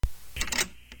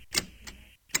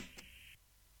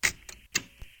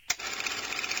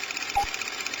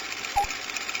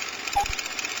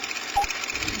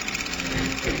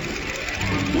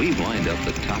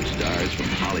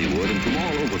Hollywood and from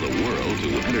all over the world to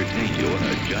entertain you on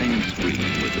a giant screen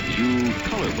with the few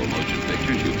colorful motion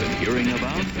pictures you've been hearing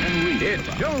about and reading It's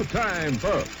about. showtime,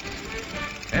 folks.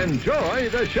 Enjoy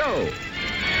the show.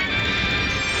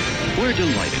 We're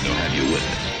delighted to have you with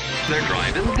us. They're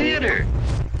driving theater.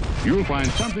 You'll find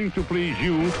something to please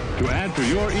you to add to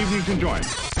your evening's enjoyment.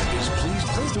 Is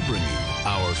pleased to bring you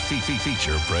our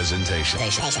feature presentation.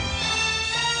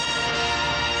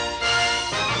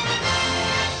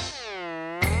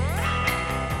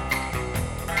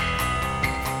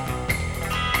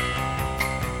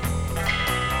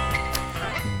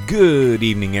 Good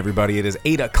evening, everybody. It is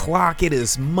 8 o'clock. It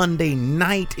is Monday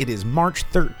night. It is March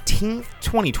 13th,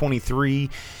 2023.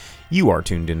 You are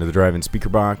tuned into the Drive-In Speaker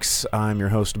Box. I'm your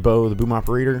host, Bo, the boom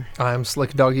operator. I'm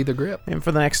Slick Doggy the Grip. And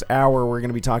for the next hour, we're going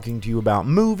to be talking to you about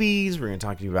movies. We're going to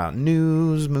talk to you about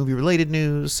news, movie-related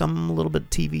news, some a little bit of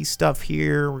TV stuff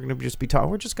here. We're going to just be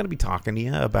talking to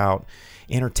you about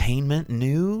entertainment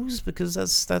news, because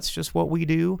that's just what we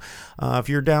do. If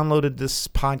you're downloaded this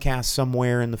podcast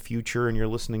somewhere in the future and you're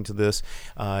listening to this,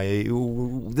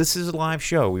 this is a live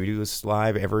show. We do this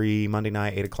live every Monday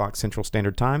night, 8 o'clock Central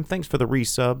Standard Time. Thanks for the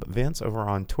resub, Vince, over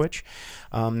on Twitch,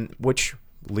 which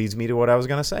leads me to what I was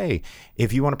going to say.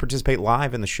 If you want to participate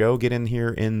live in the show, get in here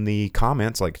in the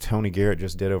comments like Tony Garrett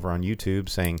just did over on YouTube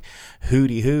saying,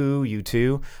 hooty hoo, you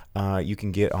two. You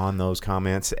can get on those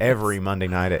comments every Monday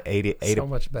night at 8 So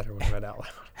much better when I read out loud.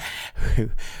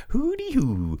 Hooty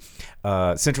hoo,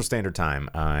 Central Standard Time,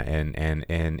 and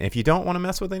if you don't want to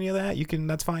mess with any of that,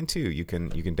 that's fine too. You can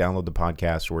download the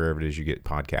podcast wherever it is you get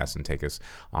podcasts and take us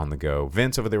on the go.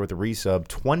 Vince over there with the resub,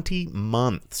 20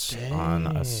 months on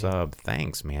a sub.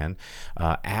 Thanks, man.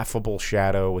 Affable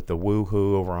Shadow with the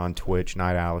woohoo over on Twitch.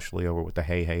 Night Owlishly over with the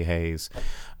hey.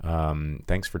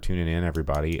 Thanks for tuning in,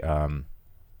 everybody.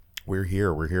 We're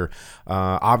here.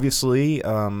 Obviously,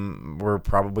 we're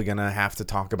probably going to have to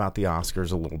talk about the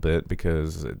Oscars a little bit,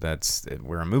 because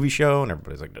we're a movie show and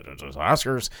everybody's like, there's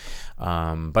Oscars.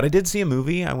 But I did see a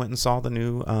movie. I went and saw the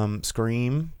new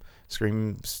Scream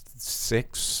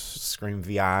 6, Scream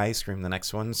VI, Scream the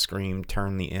next one, Scream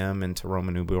turn the M into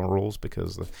Roman numerals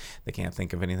because they can't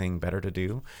think of anything better to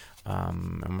do.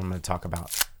 And I'm going to talk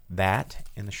about that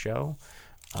in the show.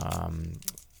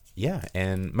 Yeah,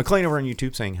 and McLean over on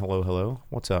YouTube saying, hello.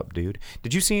 What's up, dude?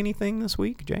 Did you see anything this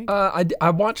week, Jake? I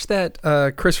watched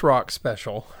that Chris Rock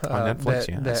special on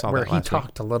Netflix, I saw where he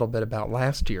talked a little bit about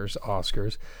last year's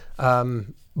Oscars.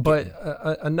 But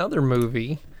another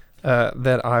movie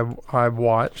that I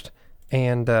watched,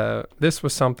 and this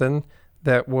was something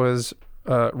that was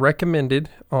recommended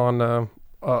on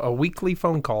a weekly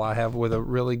phone call I have with a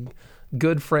really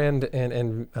good friend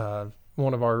and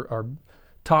one of our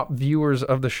top viewers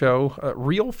of the show.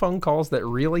 Real phone calls that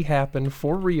really happened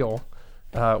for real.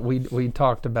 We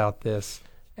talked about this,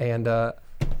 and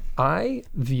I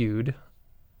viewed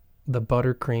the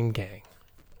Buttercream Gang.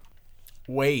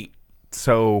 Wait,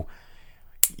 so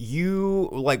you,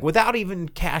 like, without even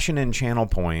cashing in channel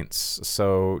points,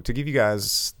 so to give you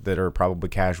guys that are probably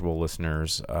casual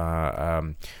listeners,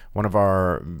 one of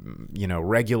our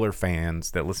regular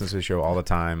fans that listens to the show all the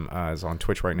time is on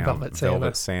Twitch right now,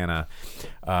 Velvet Santa.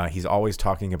 He's always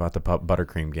talking about the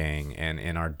Buttercream Gang, and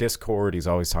in our Discord he's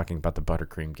always talking about the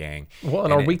Buttercream Gang. Well,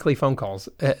 in our weekly phone calls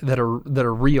that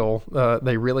are real,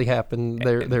 they really happen.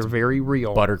 They're very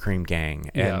real. Buttercream Gang,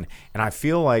 and I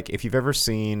feel like if you've ever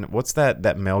seen, what's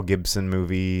that Mel Gibson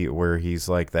movie where he's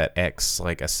like that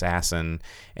assassin,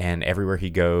 and everywhere he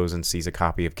goes and sees a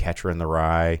copy of Catcher in the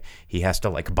Rye, he has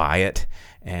to buy it.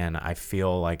 And I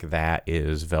feel like that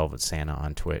is Velvet Santa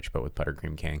on Twitch, but with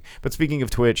Buttercream Gang. But speaking of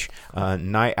Twitch,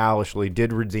 Night Owlishly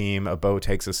did redeem a Bo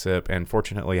Takes a Sip, and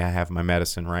fortunately I have my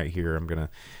medicine right here. I'm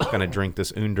gonna drink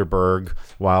this Underberg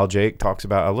while Jake talks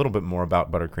about a little bit more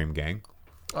about Buttercream Gang.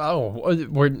 Oh,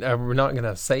 we're not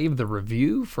gonna save the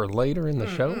review for later in the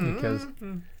show, because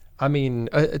I mean,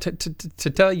 to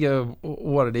tell you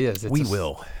what it is,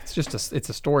 It's just it's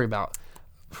a story about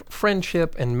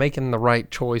friendship and making the right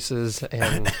choices,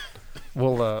 and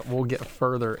we'll get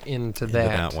further into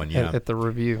that one, at the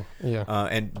review. Yeah.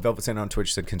 And Velvet Santa on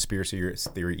Twitch said conspiracy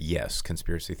theory. Yes,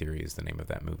 conspiracy theory is the name of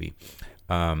that movie.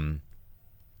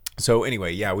 So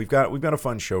anyway, yeah, we've got a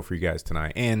fun show for you guys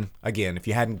tonight. And again, if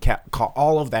you hadn't caught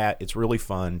all of that, it's really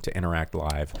fun to interact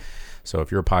live. So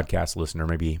if you're a podcast listener,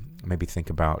 maybe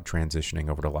think about transitioning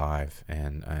over to live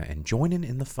and joining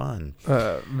in the fun.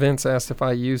 Vince asked if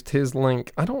I used his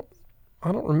link. I don't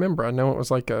remember. I know it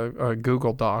was like a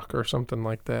Google Doc or something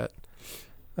like that.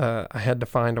 I had to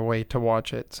find a way to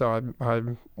watch it, so I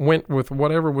went with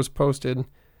whatever was posted.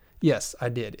 Yes, I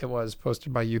did. It was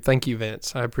posted by you. Thank you,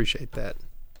 Vince. I appreciate that.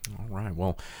 All right.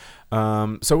 Well,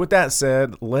 so with that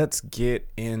said, let's get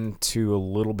into a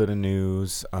little bit of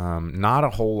news. Not a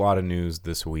whole lot of news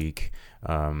this week,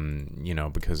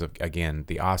 because of, again,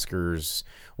 the Oscars.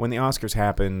 When the Oscars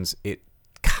happens, it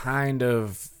kind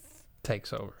of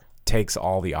takes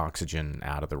all the oxygen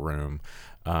out of the room.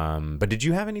 But did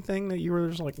you have anything that you were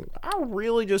just like, I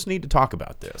really just need to talk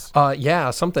about this? Yeah,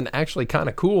 something actually kind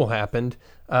of cool happened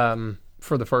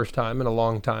for the first time in a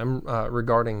long time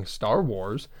regarding Star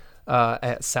Wars.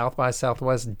 At South by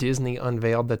Southwest, Disney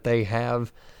unveiled that they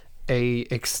have a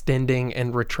extending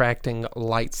and retracting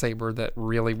lightsaber that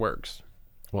really works.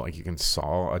 Well, like you can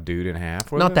saw a dude in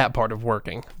half with Not it? that part of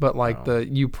working, but like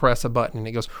you press a button and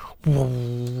it goes,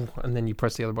 and then you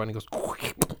press the other button and it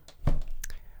goes.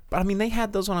 But I mean, they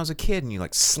had those when I was a kid, and you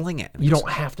like sling it. You don't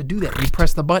have to do that. You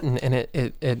press the button and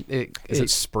Is it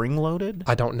spring loaded?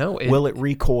 I don't know. Will it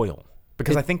recoil?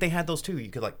 Because I think they had those too. You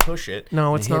could like push it.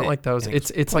 No, it's not like those.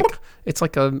 It's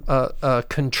like a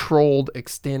controlled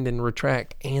extend and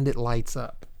retract, and it lights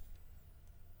up.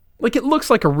 Like it looks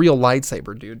like a real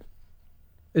lightsaber, dude.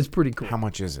 It's pretty cool. How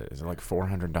much is it? Is it like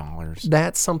 $400?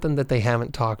 That's something that they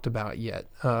haven't talked about yet.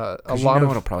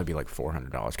 It'll probably be like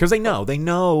 $400 because they know.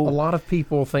 A lot of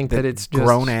people think that it's just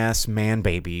grown ass man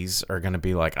babies are going to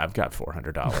be like, I've got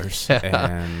 $400,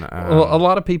 and well, a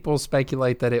lot of people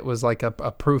speculate that it was like a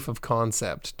proof of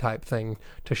concept type thing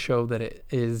to show that it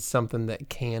is something that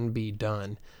can be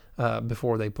done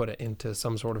before they put it into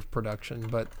some sort of production.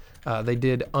 But they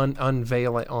did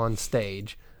unveil it on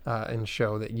stage. And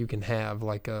show that you can have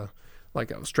like a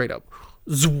straight up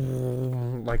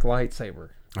zoom, like lightsaber.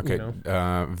 Okay, you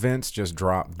know? Vince just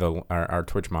dropped our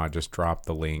Twitch mod just dropped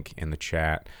the link in the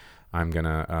chat. I'm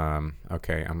gonna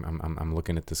I'm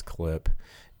looking at this clip.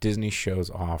 Disney shows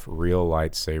off real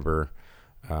lightsaber.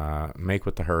 Make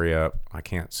with the hurry up. I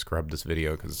can't scrub this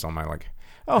video because it's on my like.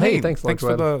 Oh hey, thanks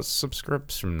for the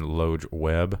subscription, Loge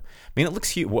Web. I mean, it looks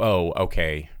huge. Whoa,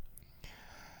 okay.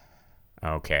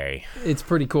 Okay, it's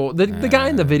pretty cool. The guy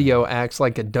in the video acts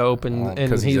like a dope, and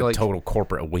he's a total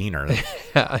corporate wiener.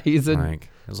 Yeah, he's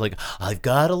it's like I've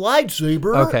got a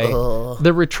lightsaber. Okay,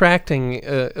 the retracting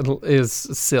is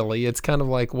silly. It's kind of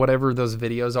like whatever those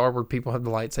videos are where people have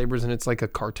the lightsabers, and it's like a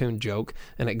cartoon joke,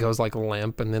 and it goes like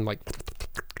limp, and then like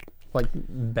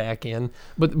back in.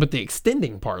 But the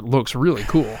extending part looks really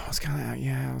cool. It was kind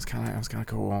of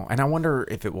cool, and I wonder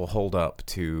if it will hold up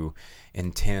to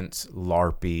intense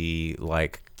LARPy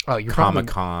like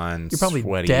Comic-Con. You're probably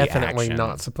sweaty definitely action.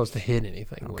 Not supposed to hit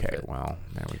anything. Okay, with it. Well,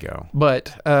 there we go.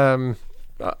 But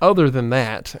other than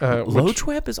that,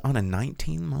 Logeweb is on a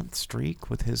 19-month streak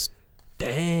with his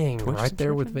Twitch right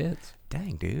there with Vince.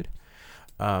 Dang, dude.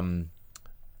 Can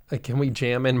we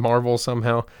jam in Marvel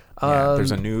somehow? Yeah,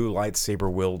 there's a new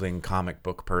lightsaber wielding comic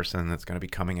book person that's going to be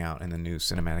coming out in the new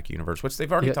cinematic universe, which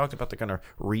they've already talked about. They're going to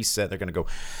reset. They're going to go,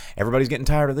 everybody's getting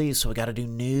tired of these, so we got to do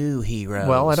new heroes.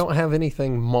 Well, I don't have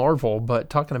anything Marvel, but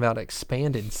talking about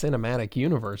expanded cinematic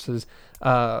universes,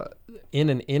 in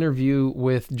an interview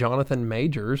with Jonathan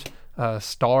Majors,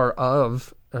 star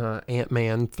of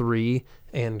Ant-Man 3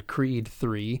 and Creed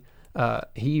 3,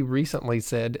 he recently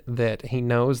said that he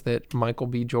knows that Michael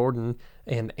B. Jordan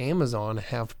and Amazon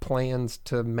have plans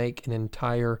to make an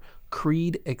entire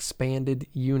Creed expanded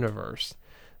universe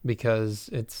because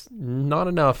it's not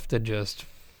enough to just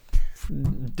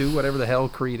do whatever the hell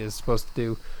Creed is supposed to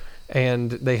do.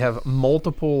 And they have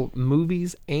multiple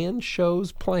movies and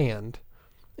shows planned,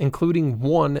 including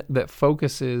one that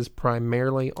focuses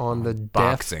primarily on the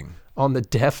boxing, on the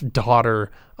deaf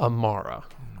daughter Amara.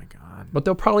 But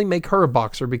they'll probably make her a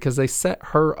boxer because they set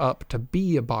her up to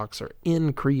be a boxer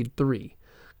in Creed 3.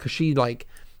 Because she, like,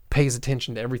 pays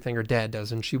attention to everything her dad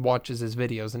does. And she watches his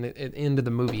videos. And at the end of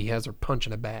the movie, he has her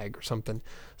punching a bag or something.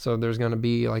 So there's going to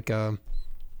be, like, a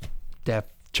deaf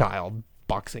child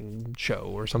boxing show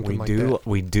or something that.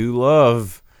 We do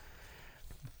love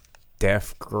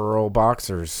deaf girl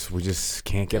boxers. We just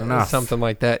can't get enough. Something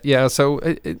like that. Yeah, so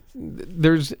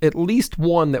there's at least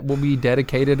one that will be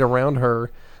dedicated around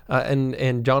her.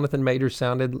 And Jonathan Majors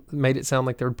made it sound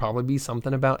like there would probably be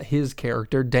something about his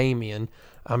character, Damien.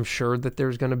 I'm sure that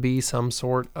there's going to be some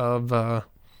sort of a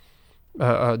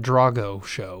Drago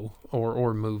show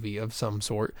or movie of some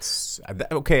sort.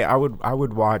 Okay, I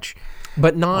would watch,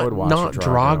 but not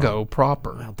Drago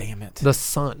proper. Well, damn it, the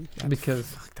son,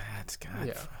 because that's God.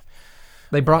 Yeah,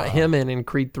 they brought him in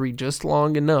Creed 3 just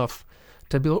long enough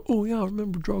to be like, oh yeah, I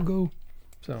remember Drago.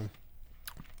 So.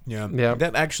 Yeah.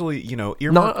 That actually, earmark,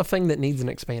 not a thing that needs an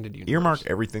expanded universe. Earmark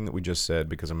everything that we just said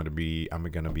because I'm going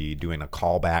to be doing a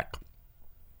callback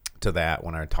to that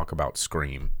when I talk about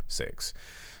Scream 6.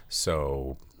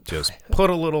 So just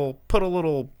put a little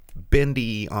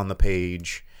bendy on the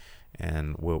page,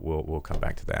 and we'll come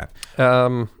back to that.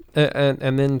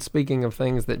 And then speaking of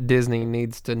things that Disney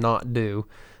needs to not do,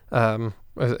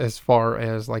 as far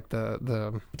as like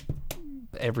the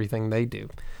everything they do,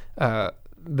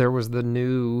 there was the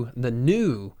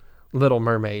new Little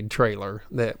Mermaid trailer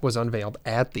that was unveiled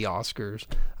at the Oscars,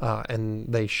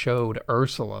 and they showed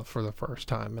Ursula for the first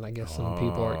time, and I guess some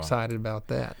people are excited about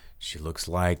that. She looks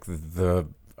like the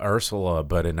Ursula,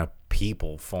 but in a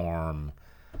people form.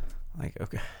 Like,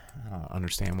 okay, I don't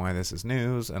understand why this is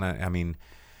news. And I mean,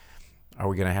 are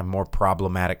we going to have more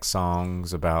problematic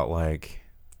songs about like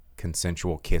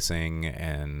consensual kissing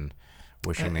and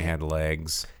wishing they had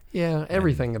legs? Yeah,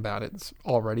 everything about it's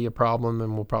already a problem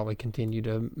and will probably continue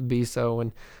to be so.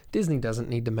 And Disney doesn't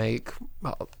need to make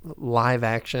live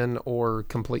action or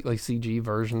completely CG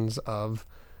versions of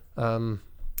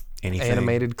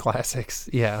animated classics.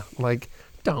 Yeah, like,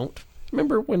 don't.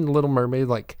 Remember when Little Mermaid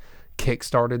like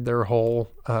kickstarted their whole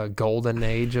golden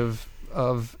age of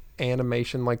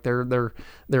animation, like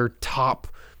their top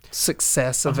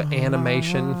success of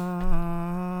animation,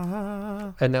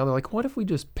 and now they're like, what if we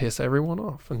just piss everyone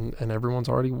off, and everyone's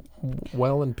already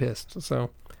well and pissed. So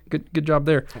good job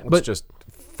there. Let's just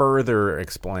further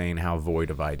explain how void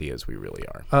of ideas we really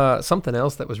are. Something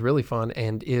else that was really fun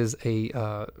and is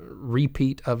a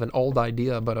repeat of an old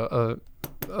idea, but a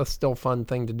still fun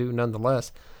thing to do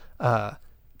nonetheless.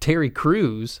 Terry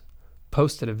Crews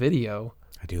posted a video.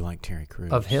 I do like Terry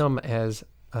Crews. Of him as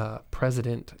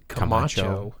President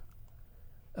Camacho.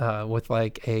 With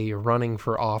like a running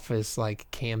for office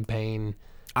like campaign.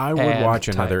 I would watch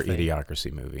another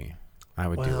Idiocracy movie. I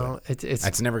would do it.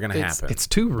 It's never going to happen. It's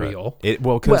too real.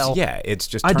 It's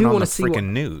just turn on the freaking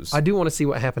news. I do want to see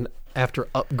what happened after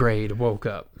Upgrade woke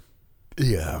up.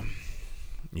 Yeah,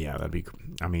 that'd be.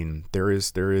 I mean, there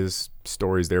is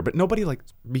stories there, but nobody like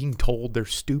being told they're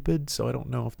stupid. So I don't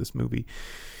know if this movie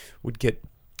would get.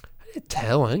 I didn't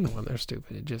tell anyone they're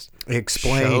stupid. It just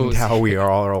explained how we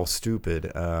are all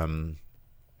stupid. Movie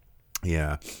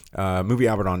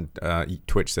Albert on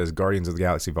Twitch says Guardians of the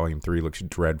Galaxy Volume 3 looks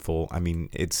dreadful. I mean,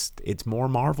 it's more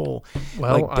Marvel,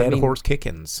 like Dead Horse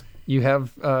Kickins. You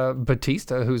have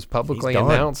Batista, who's publicly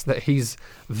announced that he's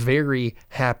very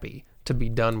happy to be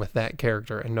done with that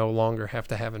character and no longer have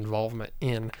to have involvement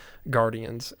in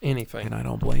Guardians anything. And I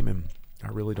don't blame him. I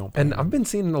really don't blame him. I've been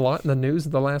seeing a lot in the news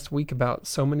the last week about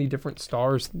so many different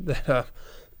stars that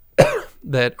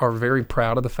that are very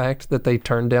proud of the fact that they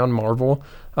turned down Marvel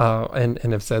and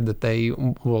have said that they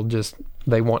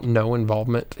want no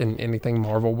involvement in anything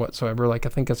Marvel whatsoever. Like, I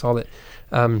think I saw that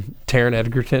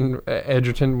Taron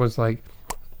Egerton was like,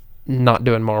 not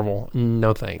doing Marvel,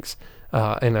 no thanks.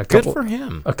 And good for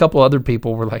him. A couple other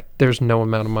people were like, there's no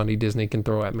amount of money Disney can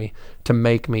throw at me to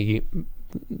make me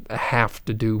have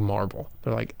to do Marvel.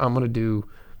 They're like, I'm going to do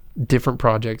different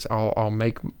projects. I'll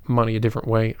make money a different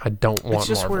way. I don't want Marvel. It's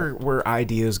just where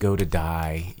ideas go to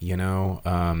die, you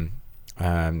know.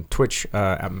 Twitch,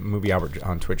 Movie Albert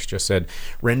on Twitch just said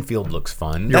Renfield looks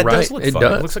fun. You're right. Does look fun.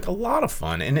 It looks like a lot of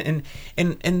fun.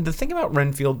 And the thing about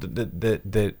Renfield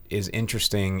that is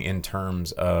interesting in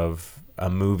terms of a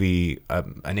movie,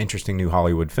 an interesting new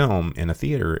Hollywood film in a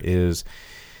theater, is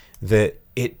that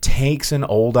it takes an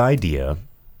old idea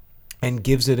and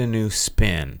gives it a new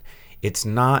spin. It's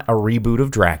not a reboot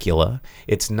of Dracula.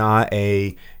 It's not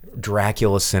a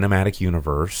Dracula cinematic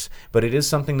universe, but it is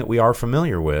something that we are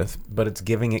familiar with, but it's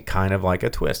giving it kind of like a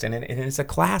twist. And it's a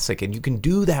classic, and you can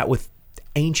do that with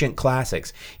ancient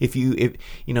classics. If you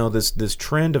know this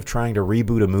trend of trying to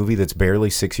reboot a movie that's barely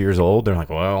 6 years old, they're like,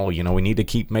 well, you know, we need to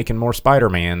keep making more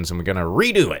Spider-Mans, and we're going to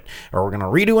redo it, or we're going to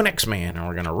redo an X-Man, or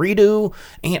we're going to redo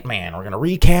Ant-Man, we're going to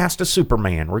recast a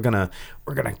Superman,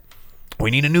 we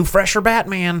need a new, fresher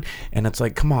Batman. And it's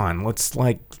like, come on, let's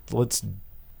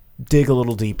dig a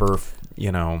little deeper,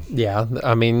 you know. Yeah,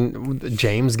 I mean,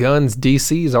 James Gunn's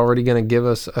DC is already going to give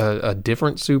us a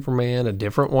different Superman, a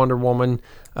different Wonder Woman,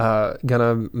 going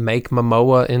to make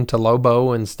Momoa into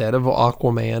Lobo instead of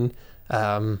Aquaman,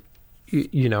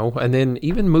 you know, and then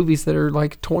even movies that are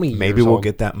like 20 years old. Maybe we'll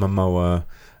get that Momoa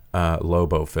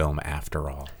Lobo film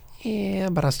after all. Yeah,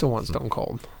 but I still want Stone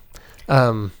Cold.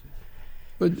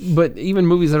 But even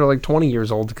movies that are like 20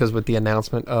 years old, because with the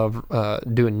announcement of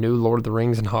doing new Lord of the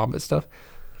Rings and Hobbit stuff,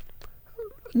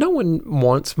 no one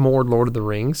wants more Lord of the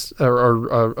Rings or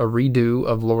a redo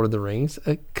of Lord of the Rings,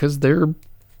 because they're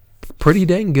pretty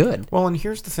dang good. Well, and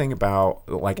here's the thing about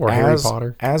Or Harry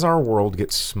Potter. as our world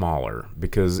gets smaller,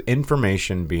 because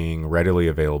information being readily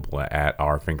available at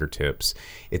our fingertips,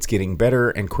 it's getting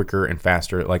better and quicker and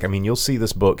faster. Like, I mean, you'll see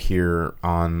this book here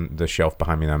on the shelf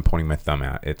behind me that I'm pointing my thumb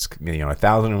at. It's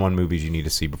 1,001 movies you need to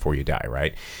see before you die,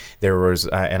 right? There was,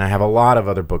 and I have a lot of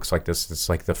other books like this. It's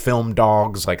like the Film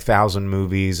Dogs, like 1,000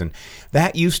 movies, and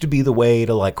that used to be the way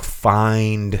to like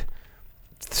find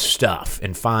stuff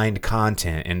and find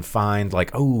content and find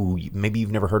like, oh, maybe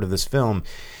you've never heard of this film.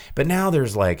 But now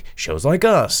there's like shows like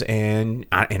us and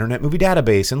Internet Movie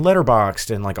Database and Letterboxd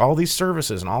and like all these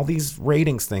services and all these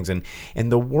ratings things, and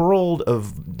the world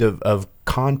of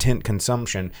content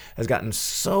consumption has gotten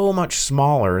so much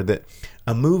smaller that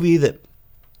a movie that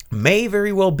may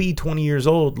very well be 20 years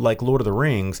old, like Lord of the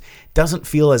Rings, doesn't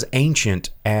feel as ancient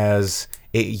as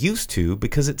it used to,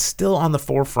 because it's still on the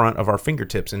forefront of our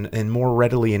fingertips and more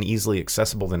readily and easily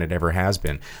accessible than it ever has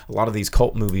been. A lot of these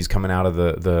cult movies coming out of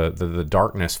the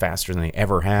darkness faster than they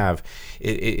ever have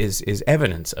is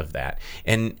evidence of that.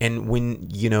 And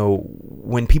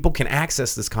when people can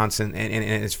access this content and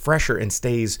it's fresher and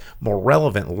stays more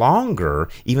relevant longer,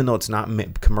 even though it's not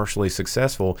commercially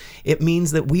successful, it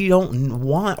means that we don't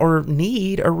want or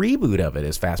need a reboot of it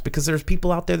as fast, because there's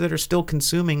people out there that are still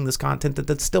consuming this content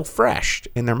that's still fresh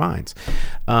in their minds,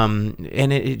 and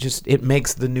it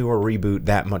makes the newer reboot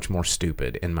that much more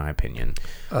stupid, in my opinion.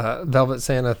 Velvet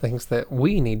Santa thinks that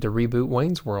we need to reboot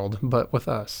Wayne's World, but with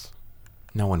us.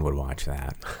 No one would watch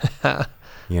that.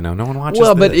 No one watches.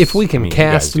 Well, but this. if we can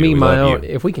cast me my own, you.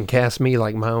 if we can cast me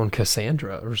like my own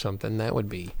Cassandra or something, that would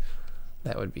be.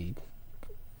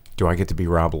 Do I get to be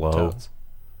Rob Lowe? Toads.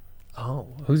 Oh,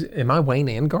 am I Wayne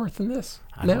and Garth in this?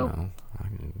 I don't know.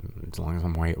 As long as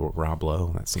I'm white or Rob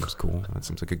Lowe, that seems cool. That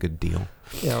seems like a good deal.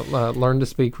 Yeah, learn to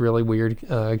speak really weird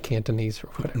Cantonese or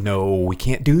whatever. No, we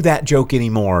can't do that joke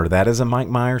anymore. That is a Mike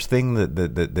Myers thing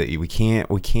that we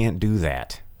can't do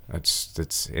that.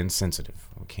 That's insensitive.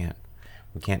 We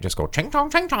can't just go ching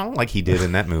chong like he did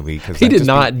in that movie. He did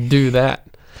not do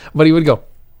that, but he would go,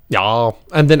 y'all,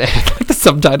 and then like the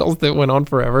subtitles that went on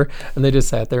forever, and they just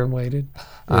sat there and waited.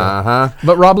 Yeah.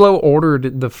 But Rob Lowe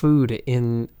ordered the food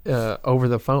in over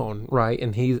the phone, right?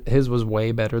 And his was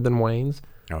way better than Wayne's.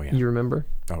 Oh yeah, you remember?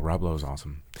 Oh, Rob Lowe's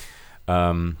awesome.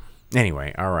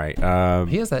 Anyway, all right.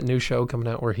 He has that new show coming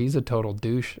out where he's a total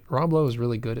douche. Rob Lowe is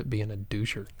really good at being a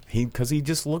doucher. Because he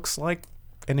just looks like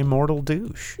an immortal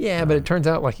douche. Yeah, but it turns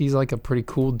out like he's like a pretty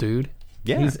cool dude.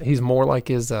 Yeah, he's more like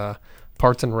his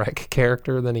Parks and Rec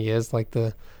character than he is like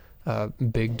the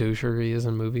big doucher he is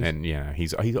in movies. And yeah,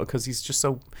 he's just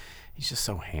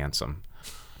so handsome.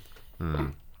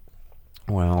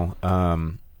 Well,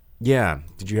 yeah.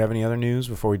 Did you have any other news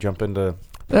before we jump into?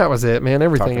 That was it, man.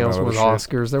 Everything else was shit?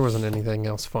 Oscars. There wasn't anything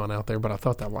else fun out there, but I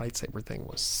thought that lightsaber thing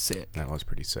was sick. That was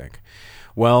pretty sick.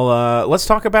 Well, let's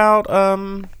talk about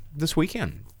this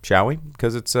weekend, shall we?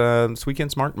 Because it's this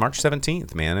weekend's March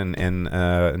 17th, man, and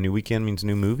a new weekend means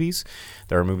new movies.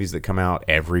 There are movies that come out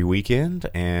every weekend,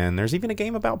 and there's even a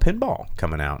game about pinball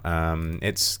coming out.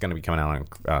 It's going to be coming out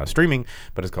on streaming,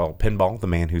 but it's called Pinball: The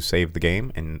Man Who Saved the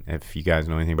Game. And if you guys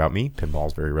know anything about me, pinball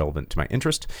is very relevant to my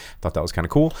interest. Thought that was kind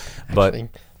of cool. Actually,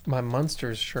 my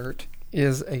Munsters shirt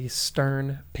is a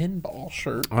Stern pinball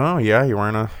shirt. Oh yeah, you're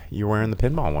wearing the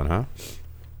pinball one, huh?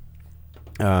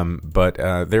 But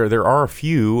there are a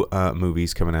few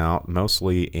movies coming out,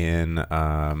 mostly in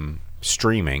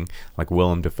streaming. Like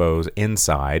Willem Dafoe's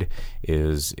Inside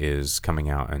is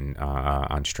coming out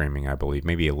on streaming, I believe.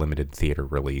 Maybe a limited theater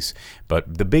release. But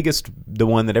the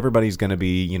one that everybody's going to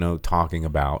be talking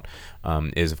about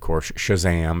is of course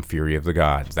Shazam: Fury of the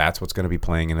Gods. That's what's going to be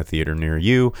playing in a theater near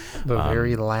you. The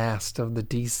very last of the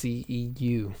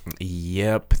DCEU.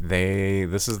 Yep,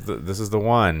 this is the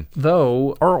one.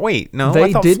 Though, or wait, no,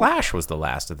 I thought Flash was the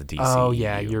last of the DCEU. Oh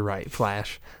yeah, you're right,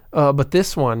 Flash. But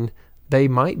this one, they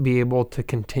might be able to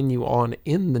continue on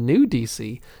in the new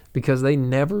DC because they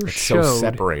never showed. So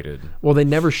separated. Well, they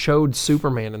never showed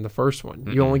Superman in the first one.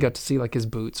 Mm-mm. You only got to see like his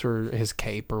boots or his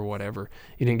cape or whatever.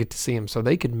 You didn't get to see him, so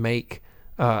they could make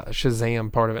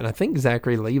Shazam part of it. And I think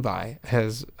Zachary Levi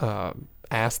has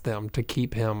asked them to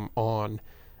keep him on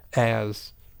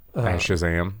as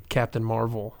Shazam, Captain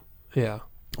Marvel. Yeah.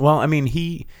 Well, I mean,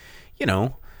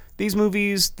 these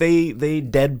movies, they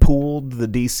Deadpooled the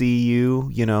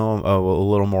DCU, a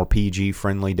little more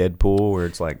PG-friendly Deadpool, where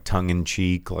it's like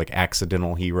tongue-in-cheek, like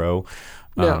accidental hero.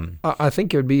 Yeah, I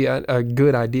think it would be a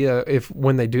good idea if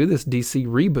when they do this DC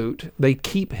reboot, they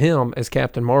keep him as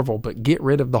Captain Marvel, but get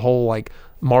rid of the whole like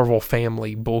Marvel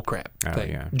family bullcrap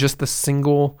thing. Yeah. Just the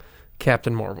single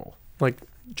Captain Marvel. Like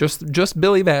just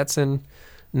Billy Batson,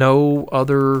 no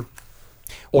other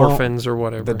orphans or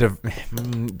whatever.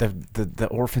 The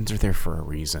orphans are there for a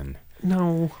reason.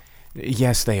 No.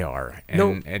 Yes, they are.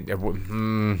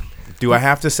 Do I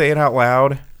have to say it out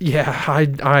loud? Yeah,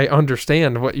 I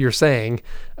understand what you're saying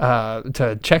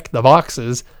to check the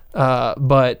boxes,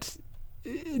 but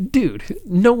dude,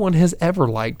 no one has ever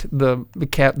liked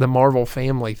the Marvel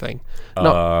family thing.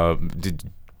 No.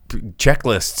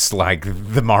 Checklists like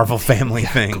the Marvel family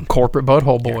thing. Corporate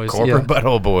butthole boys.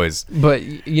 Butthole boys. But,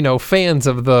 fans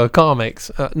of the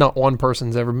comics, not one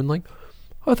person's ever been like,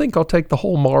 I think I'll take the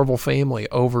whole Marvel family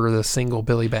over the single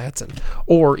Billy Batson.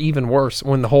 Or even worse,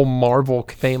 when the whole Marvel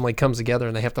family comes together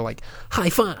and they have to, like,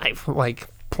 high five, like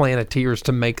Planeteers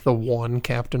to make the one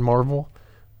Captain Marvel.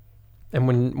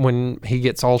 And when he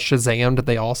gets all Shazammed,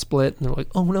 they all split. And they're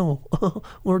like, oh, no,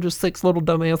 we're just 6 little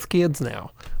dumbass kids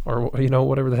now. Or,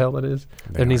 whatever the hell it is.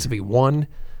 There needs to be one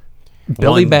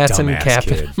Billy Batson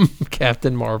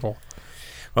Captain Marvel.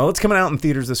 Well, it's coming out in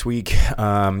theaters this week.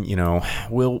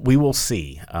 We will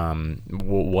see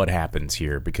what happens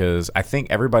here, because I think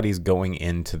everybody's going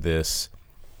into this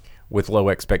with low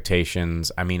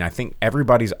expectations. I mean, I think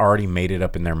everybody's already made it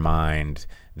up in their mind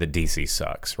that DC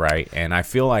sucks, right? And I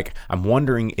feel like I'm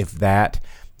wondering if that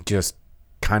just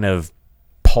kind of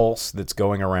pulse that's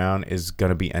going around is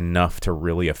going to be enough to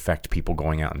really affect people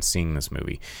going out and seeing this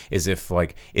movie. Is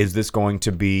this going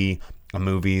to be a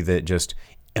movie that just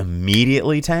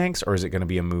immediately tanks, or is it going to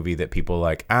be a movie that people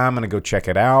like, I'm going to go check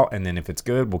it out, and then if it's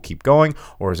good, we'll keep going?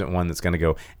 Or is it one that's going to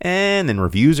go, and then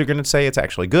reviews are going to say it's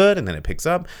actually good, and then it picks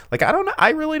up? Like, I don't know. I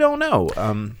really don't know.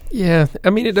 Yeah, I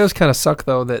mean, it does kind of suck,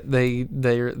 though, that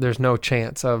there's no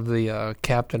chance of the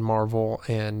Captain Marvel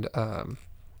and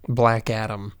Black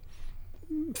Adam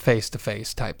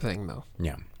face-to-face type thing, though.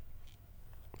 Yeah.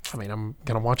 I mean, I'm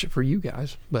going to watch it for you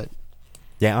guys, but...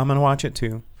 Yeah, I'm going to watch it,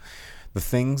 too. The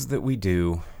things that we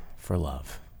do for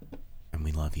love, and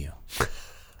we love you.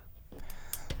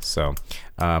 So,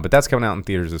 but that's coming out in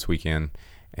theaters this weekend,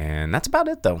 and that's about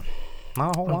it, though.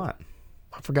 Not a whole lot.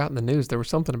 I forgot in the news there was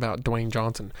something about Dwayne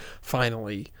Johnson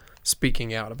finally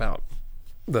speaking out about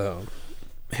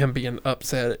him being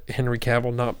upset at Henry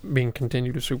Cavill not being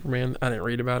continued as Superman. I didn't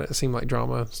read about it. It seemed like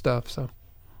drama stuff, so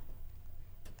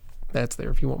that's there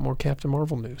if you want more Captain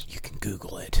Marvel news. You can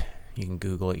Google it. You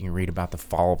can read about the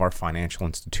fall of our financial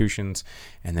institutions,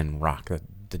 and then rock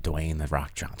the Dwayne the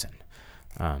Rock Johnson.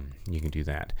 You can do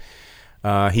that.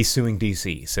 He's suing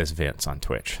DC, says Vince on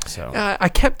Twitch. So I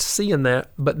kept seeing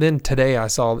that, but then today I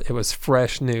saw it was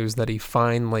fresh news that he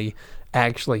finally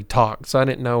actually talked. So I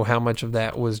didn't know how much of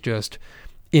that was just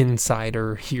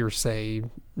insider hearsay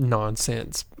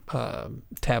nonsense,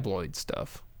 tabloid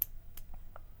stuff.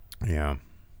 Yeah.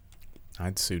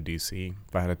 I'd sue DC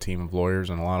if I had a team of lawyers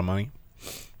and a lot of money.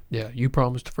 Yeah, you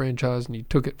promised a franchise and you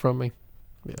took it from me.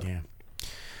 Yeah.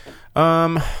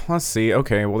 Let's see.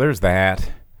 Okay, well, there's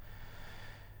that.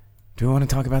 Do we want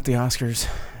to talk about the Oscars?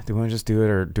 Do we want to just do it,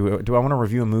 or do I want to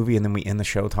review a movie and then we end the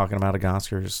show talking about the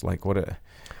Oscars? Like what?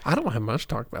 I don't have much to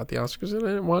talk about the Oscars. I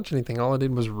didn't watch anything. All I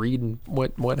did was read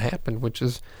what happened, which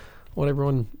is what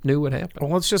everyone knew would happen.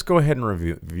 Well, let's just go ahead and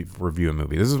review a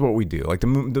movie. This is what we do. Like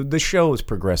the show is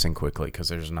progressing quickly because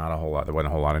there wasn't a whole lot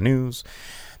of news,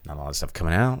 not a lot of stuff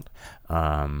coming out.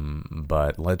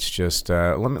 But let's just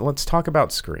let's talk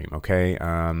about Scream, okay?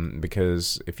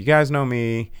 Because if you guys know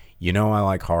me, you know I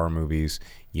like horror movies.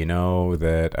 You know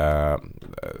that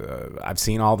I've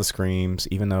seen all the Screams,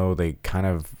 even though they kind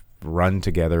of run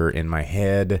together in my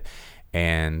head.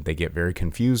 And they get very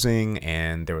confusing,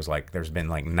 and there's been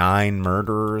 9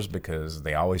 murderers because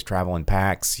they always travel in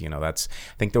packs. I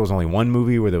think there was only one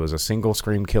movie where there was a single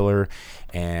Scream killer,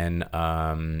 and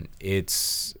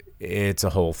it's a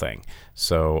whole thing.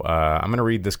 So I'm gonna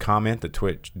read this comment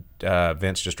that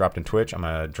Vince just dropped in Twitch. I'm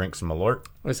gonna drink some Malort.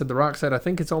 I said, The Rock said, I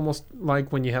think it's almost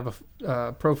like when you have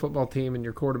a pro football team and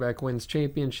your quarterback wins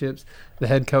championships, the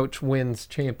head coach wins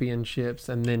championships,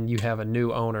 and then you have a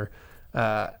new owner.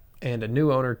 And a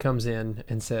new owner comes in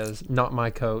and says, not my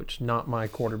coach, not my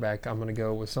quarterback. I'm going to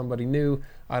go with somebody new.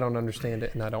 I don't understand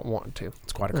it, and I don't want to.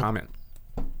 It's quite a comment.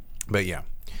 But yeah.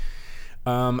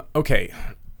 Okay,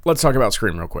 let's talk about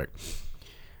Scream real quick.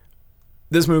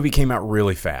 This movie came out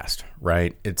really fast,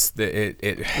 right? It's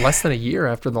less than a year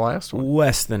after the last one.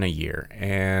 Less than a year.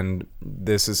 And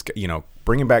this is,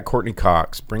 bringing back Courtney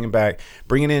Cox,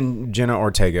 bringing in Jenna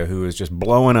Ortega, who is just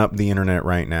blowing up the internet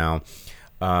right now.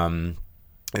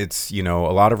 It's, a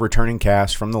lot of returning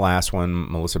cast from the last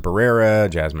one: Melissa Barrera,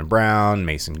 Jasmine Brown,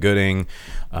 Mason Gooding,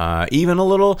 even a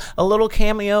little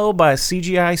cameo by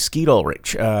CGI Skeet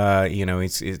Ulrich.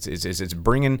 It's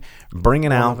bringing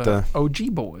out the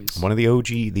OG boys, one of the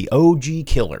OG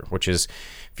killer, which is.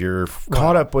 If you're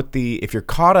caught up, what do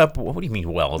you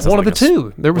mean? Well, it's one of the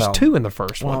two. There was two in the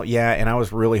first one. Well, yeah, and I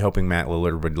was really hoping Matt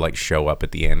Lillard would show up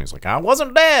at the end. He's like, I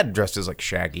wasn't dead, dressed as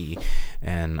Shaggy,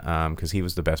 and because he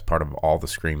was the best part of all the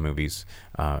Scream movies,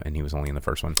 and he was only in the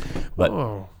first one.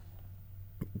 But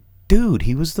dude,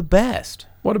 he was the best.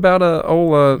 What about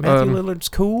Matthew Lillard's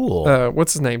cool.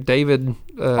 What's his name? David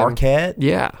Arquette.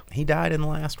 Yeah, he died in the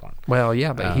last one. Well,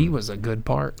 yeah, but he was a good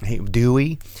part.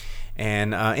 Dewey.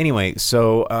 And anyway,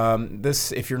 so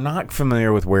if you're not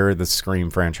familiar with where the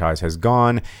Scream franchise has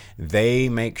gone, they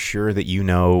make sure that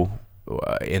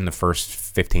in the first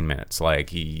 15 minutes,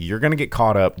 you're going to get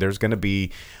caught up. There's going to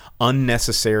be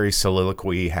unnecessary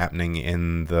soliloquy happening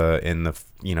in the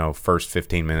first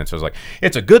 15 minutes. I was like,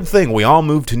 it's a good thing we all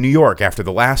moved to New York after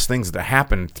the last things that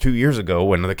happened 2 years ago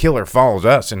when the killer followed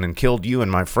us and then killed you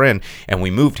and my friend, and we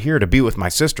moved here to be with my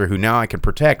sister who now I can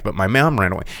protect, but my mom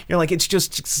ran away. You're like,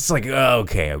 it's like,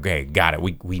 okay, got it.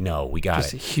 We know, we got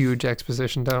just it. A huge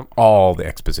exposition dump. All the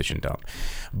exposition dump.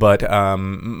 But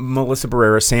Melissa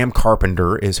Barrera, Sam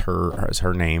Carpenter is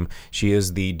her name. She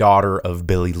is the daughter of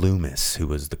Billy Loomis, who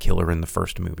was the killer in the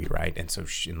first movie, right? And so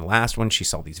in the last one, she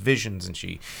saw these visions, and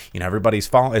everybody's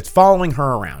following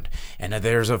her around. And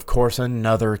there's, of course,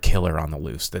 another killer on the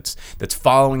loose that's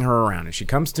following her around. And she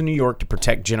comes to New York to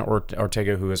protect Jenna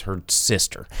Ortega, who is her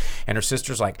sister. And her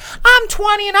sister's like, I'm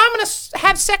 20 and I'm going to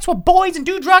have sex with boys and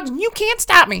do drugs and you can't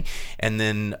stop me. And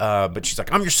then, but she's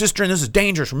like, I'm your sister and this is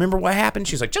dangerous. Remember what happened?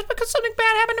 She's like, just because something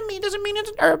bad happened to me doesn't mean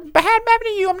it's bad happened to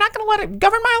you. I'm not going to let it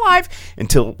govern my life.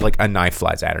 Until a knife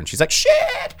flies at her and she's like,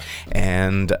 shit.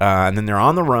 And then they're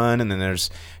on the run, and then there's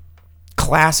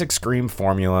classic Scream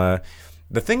formula.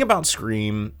 The thing about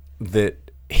Scream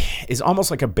that is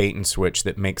almost like a bait and switch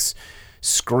that makes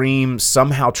Scream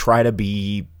somehow try to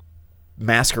be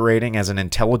masquerading as an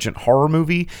intelligent horror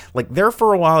movie. There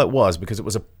for a while it was, because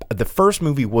the first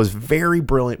movie was very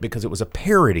brilliant because it was a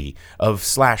parody of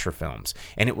slasher films,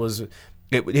 and it was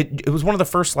one of the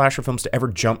first slasher films to ever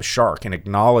jump shark and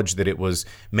acknowledge that it was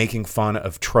making fun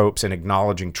of tropes and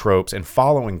acknowledging tropes and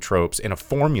following tropes in a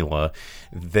formula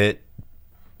that,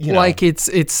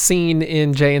 it's seen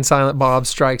in Jay and Silent Bob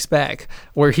Strikes Back,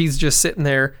 where he's just sitting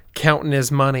there counting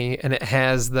his money, and it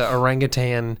has the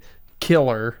orangutan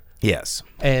killer. Yes.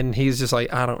 And he's just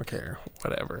like, I don't care,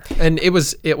 whatever. And it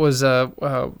was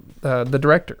the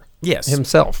director. Yes.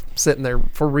 Himself sitting there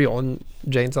for real, and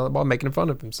Jay and Silent Bob making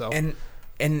fun of himself.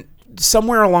 And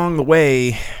somewhere along the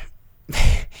way,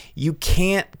 you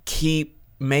can't keep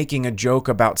making a joke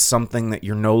about something that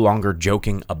you're no longer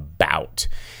joking about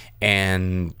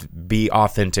and be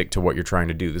authentic to what you're trying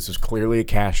to do. This is clearly a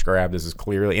cash grab.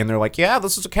 And they're like, yeah,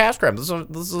 this is a cash grab. This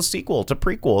is a sequel. It's a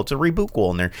prequel. It's a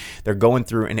rebootquel. And they're going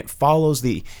through, and it follows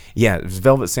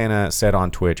Velvet Santa said on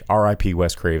Twitch, R.I.P.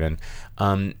 Wes Craven.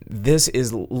 This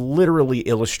is literally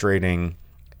illustrating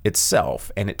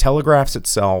itself, and it telegraphs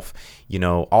itself,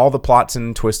 all the plots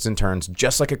and twists and turns,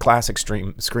 just like a classic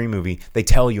Scream movie. They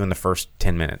tell you in the first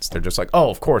 10 minutes. They're just like,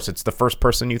 oh, of course, it's the first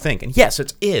person you think. And yes,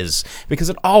 it is, because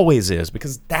it always is,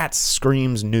 because that's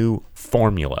Scream's new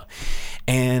formula.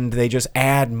 And they just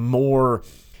add more.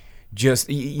 Just,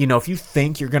 if you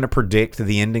think you're going to predict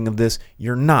the ending of this,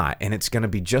 you're not. And it's going to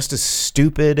be just as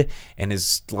stupid and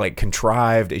as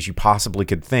contrived as you possibly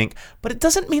could think. But it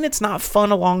doesn't mean it's not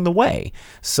fun along the way.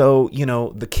 So,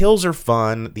 the kills are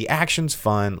fun. The action's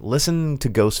fun. Listening to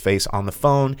Ghostface on the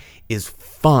phone is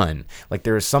fun.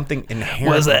 There is something inherent.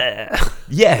 What's that?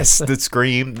 Yes, the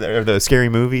Scream, the scary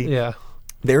movie. Yeah.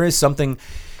 There is something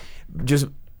just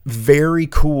very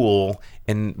cool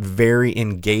and very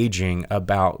engaging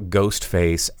about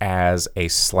Ghostface as a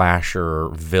slasher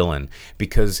villain,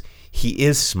 because he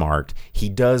is smart. He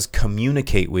does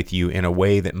communicate with you in a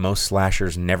way that most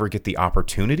slashers never get the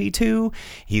opportunity to.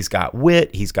 He's got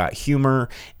wit, he's got humor,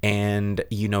 and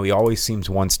he always seems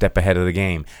one step ahead of the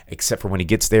game, except for when he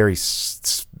gets there.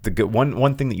 He's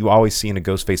one thing that you always see in a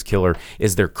Ghostface killer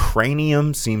is their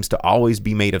cranium seems to always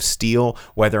be made of steel,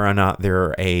 whether or not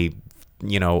they're a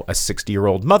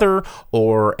 60-year-old mother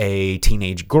or a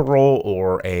teenage girl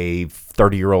or a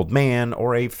 30-year-old man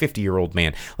or a 50-year-old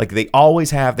man. They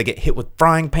get hit with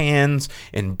frying pans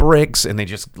and bricks, and they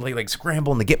just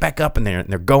scramble and they get back up and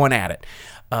they're going at it.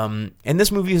 And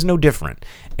this movie is no different.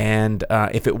 And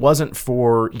if it wasn't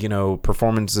for,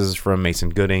 performances from Mason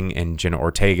Gooding and Jenna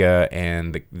Ortega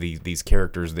and these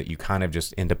characters that you kind of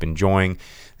just end up enjoying,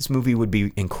 this movie would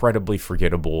be incredibly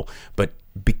forgettable. But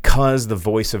because the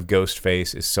voice of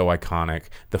Ghostface is so iconic,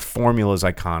 the formula is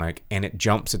iconic, and it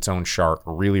jumps its own shark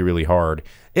really, really hard,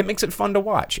 it makes it fun to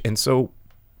watch. And so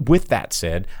with that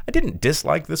said, I didn't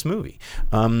dislike this movie.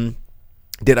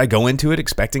 Did I go into it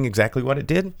expecting exactly what it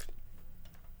did?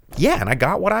 Yeah, and I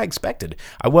got what I expected.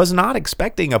 I was not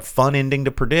expecting a fun ending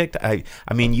to predict. I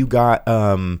mean, you got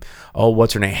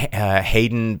what's her name?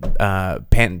 Hayden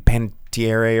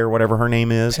Panettiere or whatever her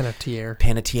name is.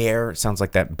 Panettiere. Sounds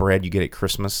like that bread you get at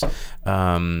Christmas.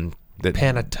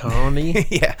 Panettone.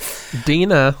 Yeah.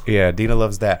 Dina. Yeah, Dina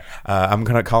loves that. I'm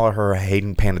going to call her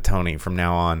Hayden Panettone from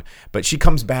now on. But she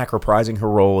comes back reprising her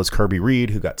role as Kirby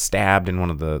Reed, who got stabbed in one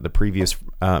of the previous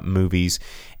movies.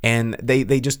 And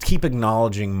they just keep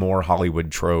acknowledging more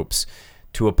Hollywood tropes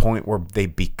to a point where they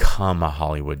become a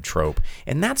Hollywood trope.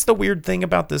 And that's the weird thing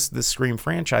about this Scream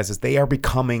franchise, is they are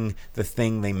becoming the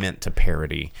thing they meant to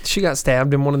parody. She got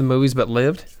stabbed in one of the movies but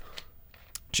lived?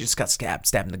 She just got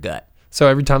stabbed in the gut. So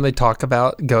every time they talk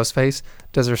about Ghostface,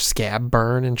 does her scab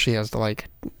burn and she has to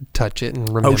touch it and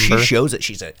remember? Oh, she shows it.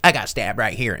 She said, I got stabbed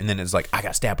right here. And then it's like, I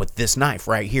got stabbed with this knife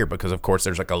right here, because of course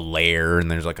there's a lair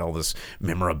and there's all this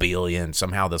memorabilia, and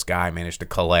somehow this guy managed to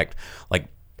collect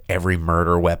every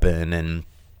murder weapon and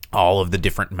all of the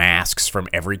different masks from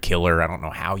every killer. I don't know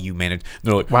how you managed.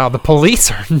 Wow, the police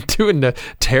are doing a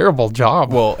terrible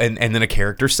job. Well, and then a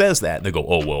character says that. And they go,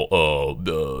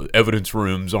 the evidence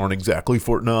rooms aren't exactly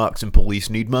Fort Knox and police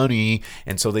need money.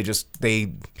 And so they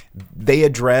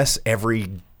address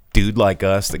every dude like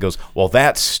us that goes, well,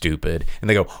 that's stupid. And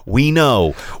they go, we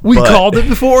know. We called it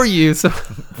before you. So.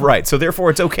 Right, so therefore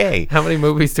it's okay. How many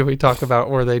movies do we talk about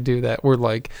where they do that? Where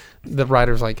the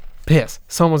writer's piss,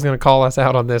 someone's going to call us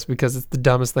out on this because it's the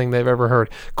dumbest thing they've ever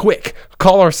heard. Quick,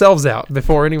 call ourselves out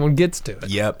before anyone gets to it.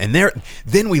 Yep, and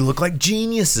then we look like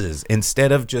geniuses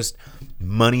instead of just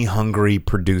money-hungry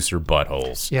producer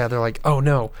buttholes. Yeah, they're like, oh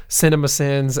no, Cinema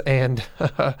Sins and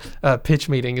Pitch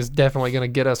Meeting is definitely going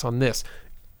to get us on this.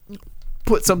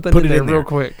 Put something in there real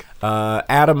quick.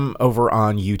 Adam over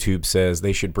on YouTube says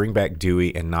they should bring back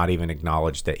Dewey and not even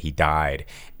acknowledge that he died.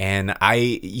 And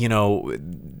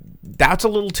that's a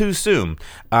little too soon.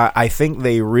 I think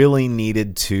they really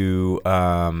needed to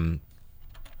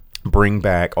bring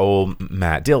back old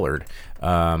Matt Dillard,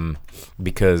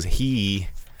 because he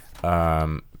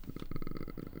or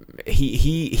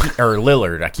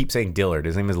Lillard. I keep saying Dillard.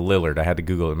 His name is Lillard. I had to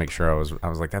Google it to make sure I was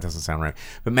like, that doesn't sound right.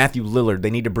 But Matthew Lillard, they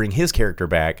need to bring his character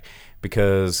back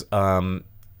because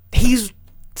he's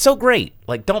so great.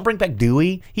 Don't bring back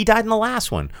Dewey. He died in the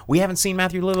last one. We haven't seen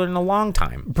Matthew Lillard in a long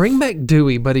time. Bring back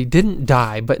Dewey, but he didn't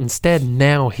die. But instead,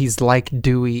 now he's like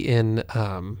Dewey in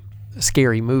a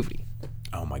Scary Movie.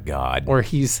 Oh my God. Or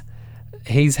he's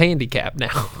handicapped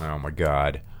now. Oh my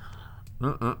God.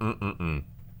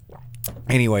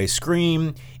 Anyway,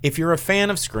 Scream. If you're a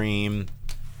fan of Scream,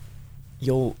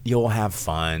 you'll have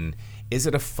fun. Is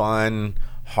it a fun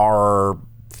horror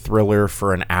thriller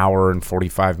for an hour and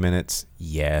 45 minutes?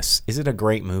 Yes. Is it a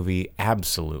great movie?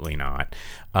 Absolutely not.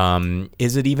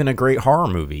 Is it even a great horror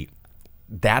movie?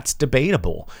 That's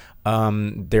debatable.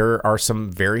 There are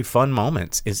some very fun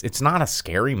moments. It's not a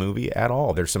scary movie at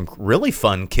all. There's some really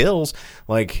fun kills.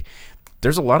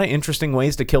 There's a lot of interesting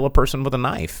ways to kill a person with a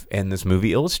knife, and this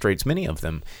movie illustrates many of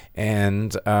them.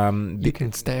 And you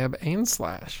can stab and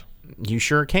slash. You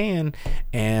sure can,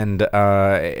 and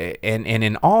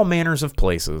in all manners of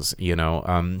places,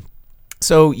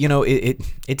 So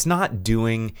it's not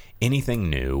doing anything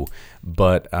new,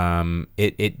 but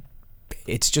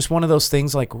it's just one of those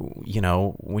things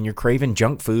when you're craving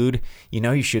junk food,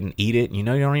 you shouldn't eat it. You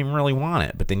don't even really want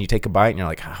it, but then you take a bite and you're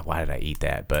like, why did I eat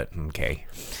that? But okay,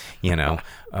 there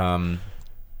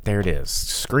it is.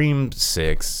 Scream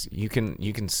 6. You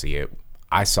can see it.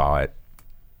 I saw it.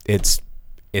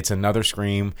 It's another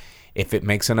Scream. If it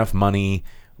makes enough money,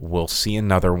 we'll see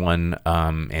another one.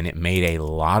 And it made a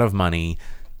lot of money.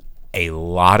 A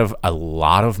lot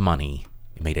of money.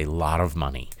 It made a lot of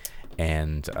money.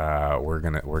 And we're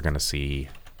gonna see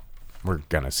more.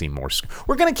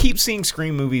 We're gonna keep seeing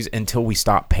Scream movies until we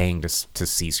stop paying to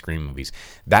see Scream movies.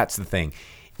 That's the thing.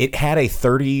 It had a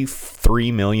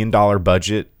 $33 million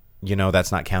budget.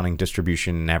 That's not counting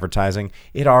distribution and advertising.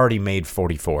 It already made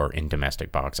 44 in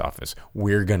domestic box office.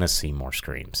 We're gonna see more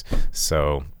Screams.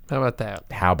 So how about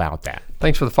that?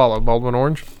 Thanks for the follow, Baldwin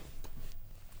Orange.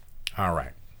 All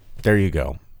right, there you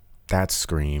go. That's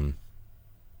Scream.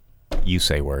 You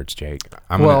say words, Jake.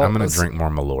 I'm gonna drink more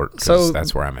Malort because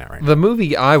that's where I'm at right now. The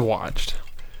movie I watched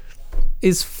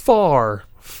is far,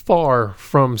 far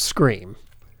from Scream.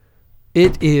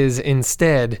 It is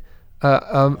instead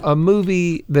a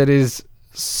movie that is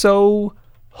so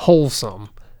wholesome,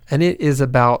 and it is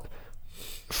about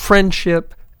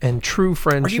friendship and true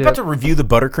friendship. Are you about to review the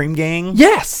Buttercream Gang?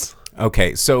 Yes.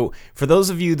 Okay, so for those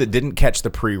of you that didn't catch the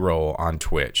pre-roll on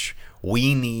Twitch,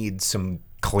 we need some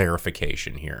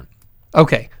clarification here.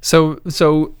 Okay,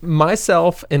 so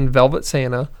myself and Velvet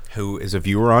Santa, who is a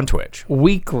viewer on Twitch,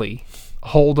 weekly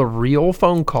hold a real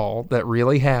phone call that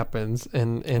really happens,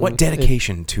 and what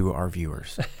dedication to our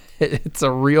viewers. It's a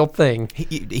real thing.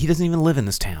 He doesn't even live in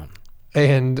this town.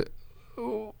 And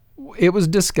it was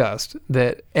discussed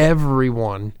that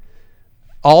everyone,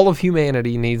 all of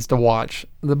humanity, needs to watch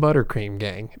the Buttercream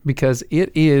Gang because it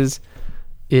is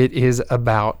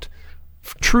about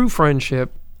true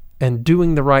friendship and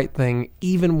doing the right thing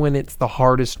even when it's the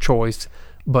hardest choice,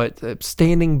 but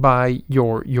standing by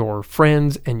your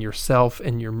friends and yourself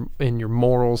and your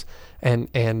morals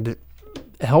and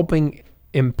helping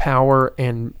empower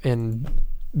and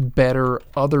better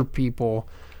other people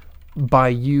by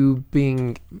you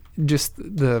being just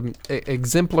the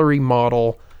exemplary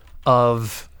model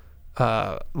of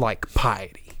like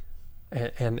piety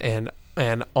and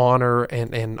honor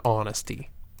and honesty.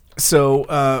 So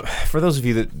for those of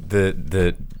you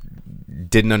that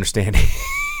didn't understand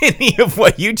any of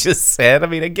what you just said, I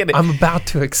mean, I get it. I'm about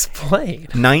to explain.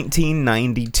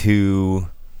 1992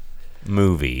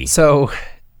 movie. So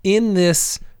in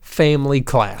this family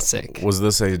classic, was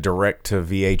this a direct to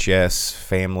VHS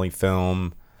family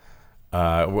film?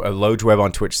 Loge Web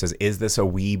on Twitch says, "Is this a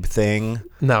weeb thing?"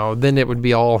 No, then it would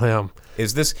be all him.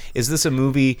 Is this a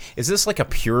movie? Is this like a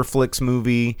PureFlix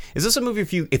movie? Is this a movie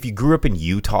if you grew up in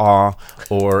Utah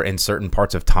or in certain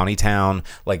parts of Tawny Town,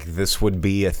 like this would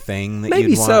be a thing that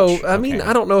maybe you'd watch? So. I mean,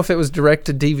 I don't know if it was direct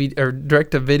to DVD or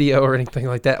direct to video or anything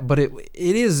like that, but it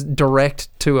is direct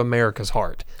to America's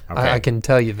heart. Okay. I can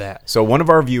tell you that. So one of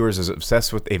our viewers is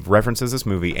obsessed with. It references this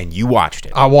movie, and you watched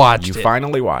it. I watched it. You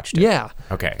finally watched it. Yeah.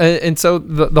 Okay. And so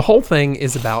the whole thing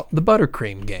is about the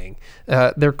Buttercream Gang.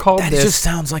 They're called That this. just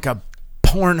sounds like a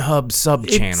Pornhub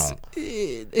sub-channel.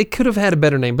 It could have had a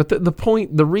better name, but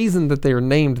the reason that they are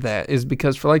named that is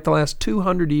because for like the last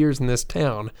 200 years in this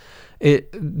town,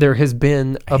 there has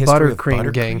been a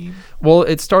Buttercream Gang. Well,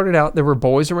 it started out, there were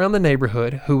boys around the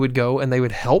neighborhood who would go and they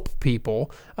would help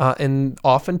people, and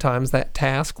oftentimes that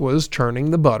task was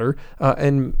churning the butter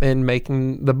and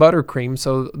making the buttercream.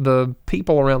 So the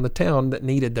people around the town that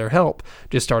needed their help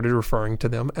just started referring to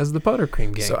them as the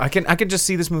Buttercream Gang. So I can just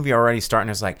see this movie already starting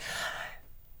as like,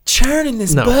 churning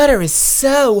this butter is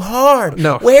so hard.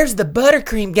 No. Where's the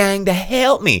Buttercream Gang to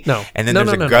help me? No. And then No,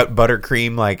 there's no, a no, gut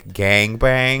buttercream like gang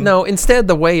bang. No, instead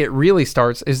the way it really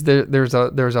starts is there's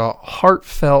a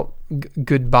heartfelt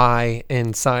goodbye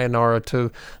and sayonara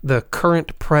to the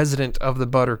current president of the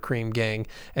Buttercream Gang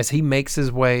as he makes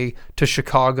his way to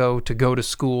Chicago to go to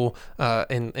school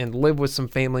and live with some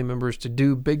family members to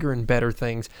do bigger and better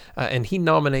things. And he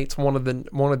nominates one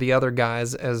of the other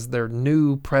guys as their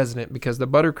new president because the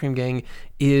Buttercream Gang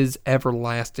is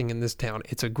everlasting in this town.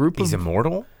 It's a group He's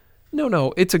immortal?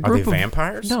 No, it's a group of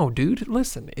vampires? No, dude,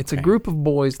 listen. It's a group of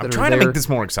boys that I'm are trying there to make this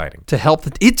more exciting. to help.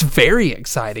 It's very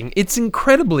exciting. It's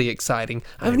incredibly exciting.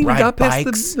 I haven't even ride got past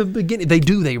bikes? the beginning.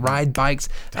 They ride bikes,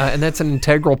 and that's an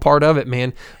integral part of it,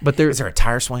 man. But Is there a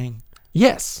tire swing?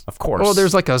 yes, Of course. Well,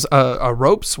 there's like a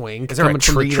rope swing. Is there a coming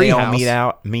from the tree they all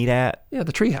treehouse. meet at? Yeah,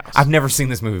 the treehouse. I've never seen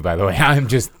this movie, by the way. I am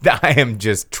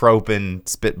just troping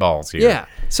spitballs here. Yeah.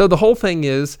 So the whole thing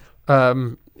is,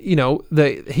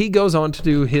 he goes on to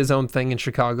do his own thing in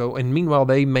Chicago, and meanwhile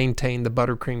they maintain the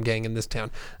Buttercream Gang in this town.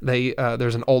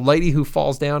 There's an old lady who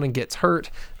falls down and gets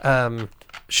hurt.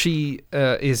 She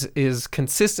is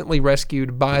consistently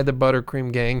rescued by the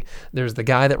Buttercream Gang. There's the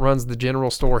guy that runs the general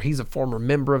store. He's a former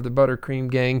member of the Buttercream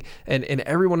Gang, and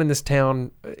everyone in this town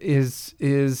is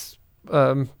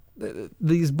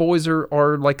these boys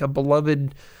are like a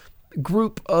beloved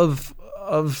group of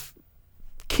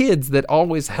kids that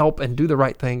always help and do the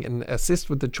right thing and assist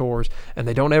with the chores, and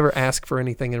they don't ever ask for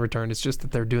anything in return. It's just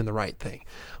that they're doing the right thing.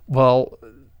 Well,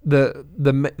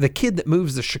 the kid that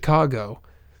moves to Chicago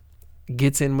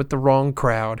gets in with the wrong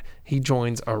crowd. He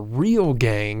joins a real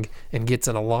gang and gets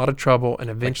in a lot of trouble, and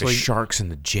eventually Like the Sharks and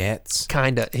the Jets.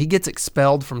 Kinda. He gets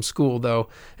expelled from school, though,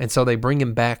 and so they bring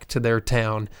him back to their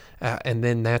town, and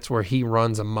then that's where he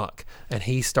runs amok. And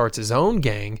he starts his own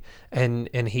gang, and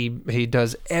he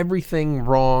does everything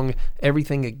wrong,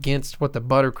 everything against what the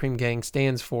Buttercream Gang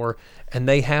stands for, and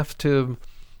they have to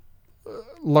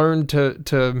learn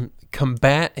to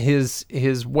combat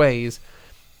his ways,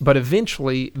 but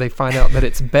eventually they find out that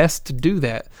it's best to do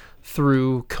that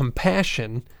through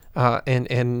compassion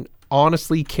and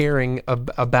honestly caring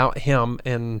about him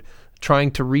and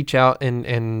trying to reach out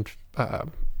and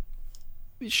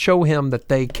show him that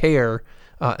they care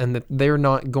and that they're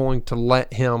not going to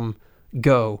let him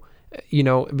go.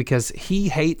 Because he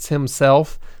hates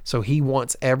himself, so he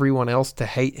wants everyone else to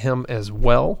hate him as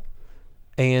well,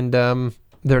 and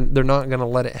they're not going to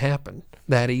let it happen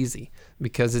that easy,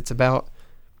 because it's about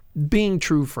being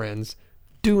true friends,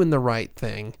 doing the right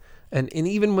thing, and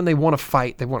even when they want to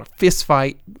fight, they want to fist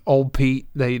fight old Pete.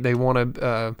 They want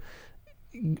to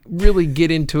really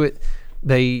get into it.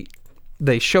 They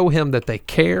show him that they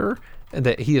care and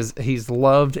that he's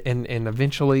loved, and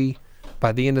eventually,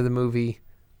 by the end of the movie,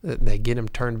 they get him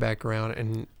turned back around,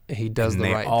 and he does the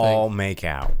right thing. They all make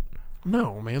out.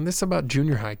 No, man, this is about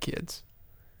junior high kids.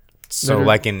 So,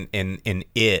 like in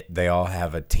It, they all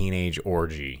have a teenage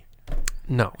orgy.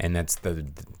 No, and that's the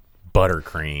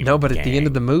Buttercream. No, but Gang. At the end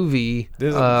of the movie,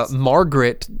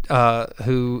 Margaret,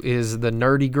 who is the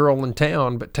nerdy girl in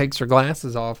town, but takes her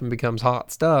glasses off and becomes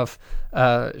hot stuff.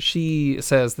 She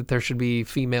says that there should be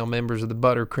female members of the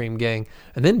Buttercream Gang,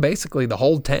 and then basically the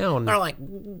whole town are like,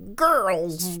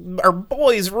 girls or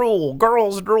boys rule,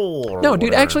 girls rule. No,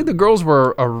 dude, actually the girls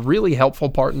were a really helpful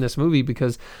part in this movie,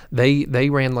 because they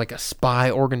ran like a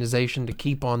spy organization to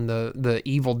keep on the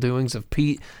evil doings of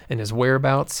Pete and his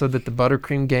whereabouts, so that the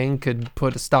Buttercream Gang could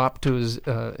put a stop to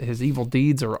his evil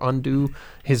deeds or undo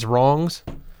his wrongs.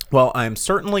 Well, I'm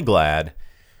certainly glad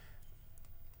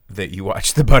that you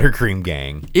watched the Buttercream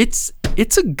Gang. It's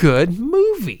a good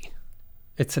movie.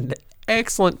 It's an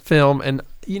excellent film, and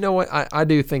you know what? I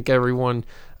do think everyone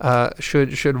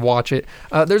should watch it.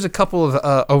 There's a couple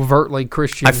of overtly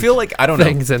Christian. I feel like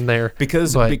things in there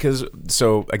because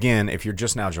so again, if you're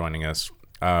just now joining us,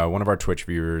 one of our Twitch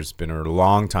viewers, been a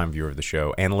long-time viewer of the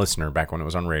show and listener back when it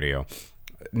was on radio,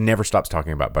 never stops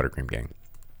talking about Buttercream Gang.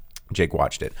 Jake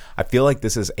watched it. I feel like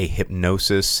this is a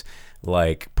hypnosis,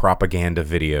 like propaganda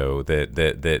video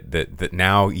that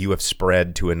now you have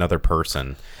spread to another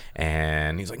person.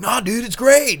 And he's like, "No, dude, it's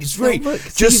great. It's great. No, look,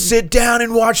 just sit down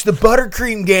and watch the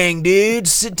Buttercream Gang, dude.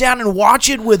 Sit down and watch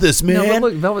it with us, man." No,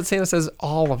 look, Velvet Santa says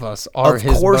all of us are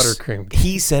his Buttercream Gang.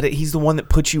 He said it. He's the one that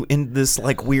put you in this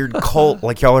like weird cult,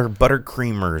 like y'all are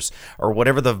Buttercreamers or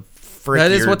whatever the frick.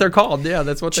 That is what they're called. Yeah,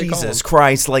 that's what they call them. Jesus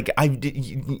Christ! Like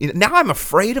now I'm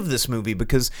afraid of this movie,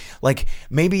 because like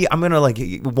maybe I'm gonna like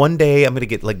one day I'm gonna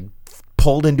get like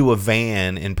pulled into a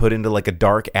van and put into like a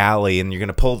dark alley, and you're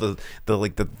gonna pull the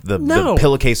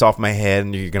pillowcase off my head,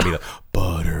 and you're gonna be like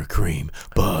Buttercream.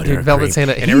 Dude, Velvet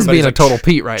Santa, and he's being like a total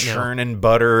Pete right now, churning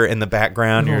butter in the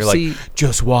background. And you're like,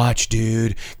 just watch,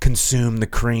 dude. Consume the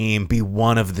cream. Be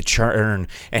one of the churn.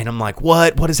 And I'm like,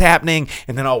 what is happening?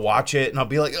 And then I'll watch it, and I'll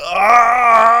be like,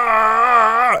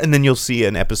 ah! And then you'll see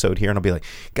an episode here, and I'll be like,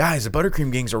 guys, the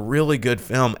Buttercream Gang's a really good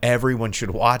film. Everyone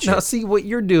should watch it. Now, see, what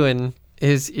you're doing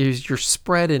is you're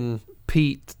spreading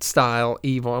Pete style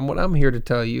evil, and what I'm here to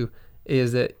tell you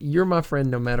is that you're my friend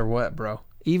no matter what, bro.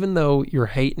 Even though you're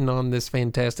hating on this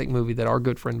fantastic movie that our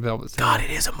good friend Velvet Santa, God,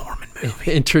 it is a Mormon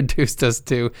movie, introduced us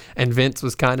to, and Vince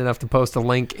was kind enough to post a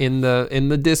link in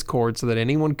the Discord so that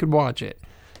anyone could watch it.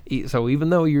 So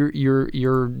even though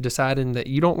you're deciding that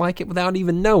you don't like it without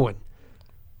even knowing,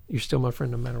 you're still my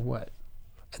friend no matter what,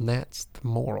 and that's the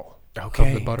moral.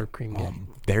 Okay. Of the Buttercream Gang.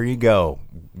 There you go.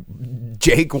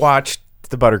 Jake watched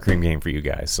the Buttercream Gang for you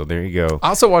guys, so there you go. I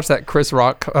also watched that Chris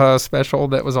Rock special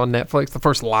that was on Netflix, the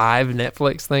first live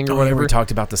Netflix thing or whatever. We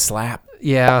talked about the slap.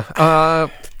 Yeah.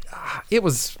 It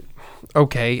was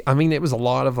okay. I mean, it was a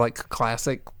lot of like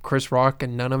classic Chris Rock,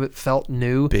 and none of it felt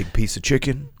new. Big piece of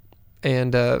chicken.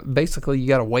 And basically, you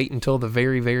got to wait until the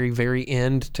very, very, very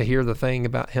end to hear the thing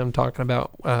about him talking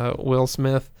about Will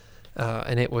Smith.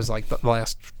 And it was like the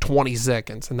last 20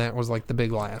 seconds, and that was like the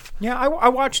big laugh. Yeah, I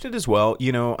watched it as well.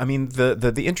 You know, I mean,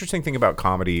 the interesting thing about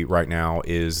comedy right now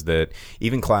is that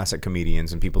even classic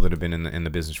comedians and people that have been in the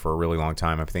business for a really long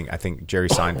time, I think Jerry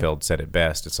Seinfeld said it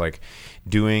best. It's like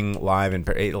doing live and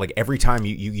like every time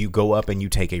you go up and you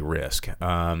take a risk.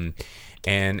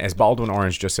 And as Baldwin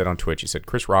Orange just said on Twitch, he said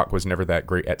Chris Rock was never that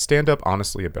great at stand-up,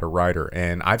 honestly a better writer.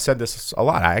 And I've said this a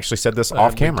lot. I actually said this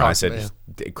off camera. I said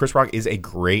Chris Rock is a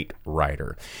great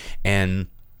writer. And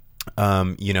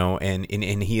you know,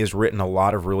 and he has written a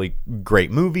lot of really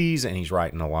great movies, and he's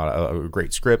writing a lot of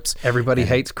great scripts. Everybody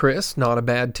Hates Chris, not a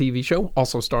bad TV show,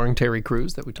 also starring Terry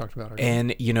Crews that we talked about earlier.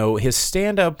 And you know, his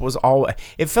stand-up was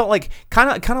it felt like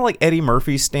kind of like Eddie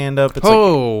Murphy's stand-up. It's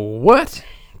what?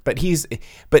 But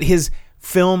his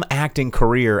film acting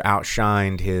career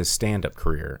outshined his stand-up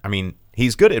career. I mean,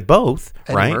 He's good at both,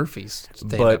 Eddie right? Murphy's But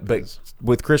stand-up is-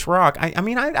 with Chris Rock,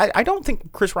 I don't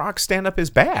think Chris Rock's stand up is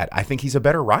bad. I think he's a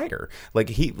better writer.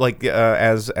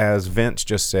 As Vince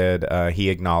just said, he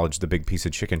acknowledged the big piece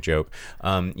of chicken joke.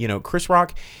 Chris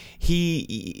Rock,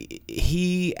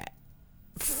 he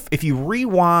if you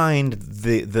rewind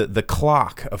the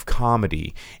clock of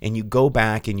comedy and you go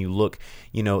back and you look,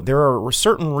 there are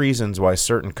certain reasons why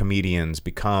certain comedians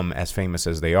become as famous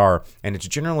as they are, and it's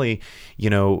generally,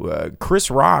 Chris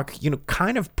Rock,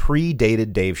 kind of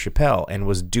predated Dave Chappelle and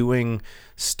was doing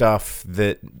stuff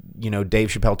that, Dave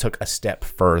Chappelle took a step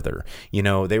further.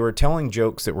 They were telling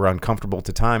jokes that were uncomfortable at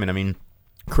the time, and I mean,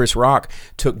 Chris Rock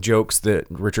took jokes that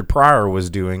Richard Pryor was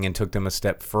doing and took them a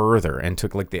step further, and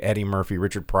took like the Eddie Murphy,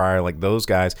 Richard Pryor, like those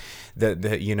guys,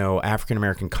 the African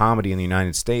American comedy in the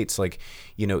United States,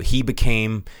 he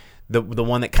became the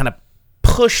one that kind of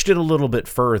pushed it a little bit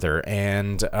further,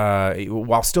 and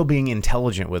while still being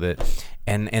intelligent with it,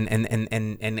 and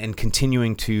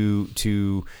continuing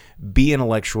to be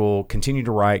intellectual, continue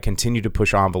to write, continue to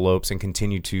push envelopes, and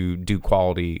continue to do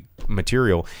quality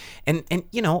material. And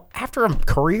after a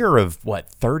career of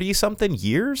 30 something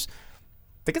years,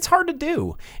 I think it's hard to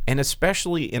do, and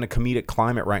especially in a comedic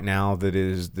climate right now that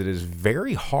is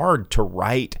very hard to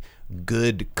write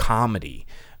good comedy.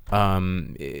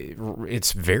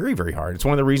 It's very, very hard. It's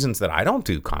one of the reasons that I don't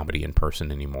do comedy in person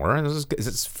anymore.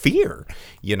 It's fear.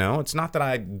 It's not that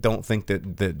I don't think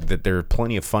that there are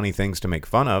plenty of funny things to make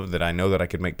fun of, that I know that I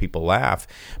could make people laugh,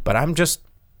 but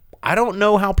I don't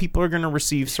know how people are going to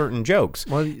receive certain jokes.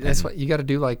 Well, that's what you got to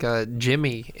do, like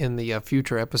Jimmy in the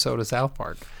future episode of South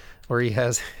Park, where he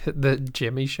has the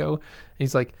Jimmy show. And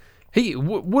he's like, hey,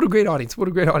 what a great audience. What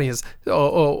a great audience.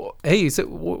 Oh, hey,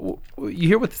 so you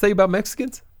hear what they say about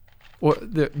Mexicans? Well,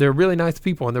 they're really nice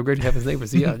people, and they're great to have as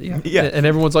neighbors. Yeah. Yeah. And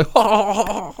everyone's like,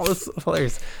 oh, that's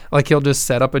hilarious. Like, he'll just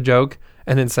set up a joke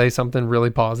and then say something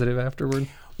really positive afterward.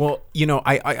 Well,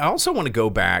 I also want to go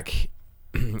back,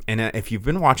 and if you've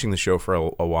been watching the show for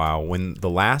a while, when the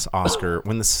last Oscar,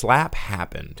 when the slap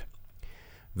happened,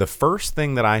 the first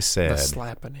thing that I said...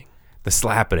 The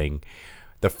slappening.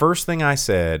 The first thing I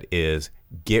said is,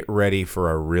 get ready for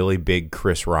a really big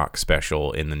Chris Rock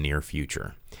special in the near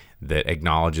future that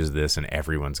acknowledges this, and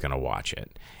everyone's going to watch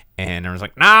it. And everyone's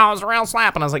like, no, it was a real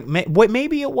slap. And I was like,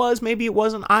 maybe it was, maybe it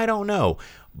wasn't. I don't know.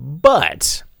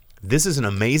 But this is an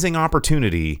amazing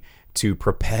opportunity to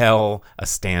propel a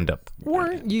stand-up.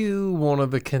 Weren't you one of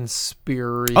the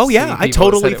conspiracy? Oh yeah, I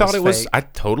totally thought it was fake? I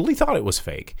totally thought it was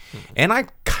fake, and I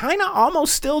kind of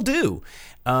almost still do.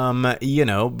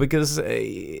 Because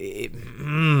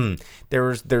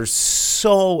there's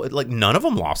so, like, none of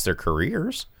them lost their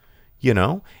careers.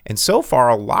 And so far,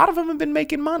 a lot of them have been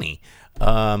making money.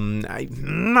 I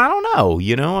don't know,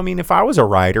 if I was a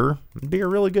writer, it'd be a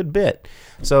really good bit.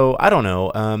 So I don't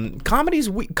know. Comedy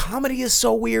is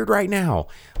so weird right now.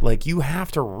 Like, you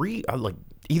have to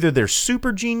either they're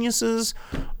super geniuses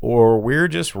or we're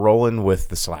just rolling with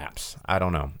the slaps. I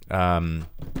don't know.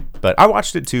 But I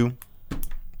watched it too.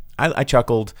 I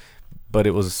chuckled, but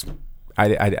it was,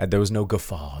 there was no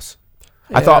guffaws.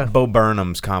 Yeah. I thought Bo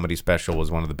Burnham's comedy special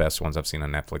was one of the best ones I've seen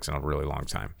on Netflix in a really long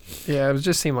time. Yeah, it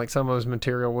just seemed like some of his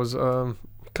material was a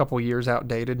couple years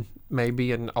outdated,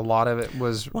 maybe, and a lot of it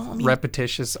was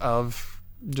repetitious of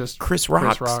just Chris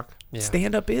Rock. Yeah.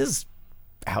 Stand-up is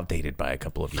outdated by a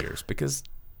couple of years because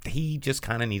he just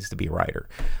kind of needs to be a writer.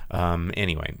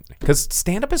 Anyway, because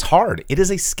stand-up is hard. It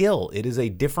is a skill. It is a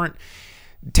different...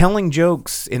 Telling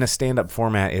jokes in a stand-up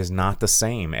format is not the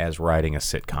same as writing a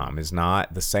sitcom, is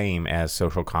not the same as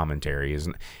social commentary. This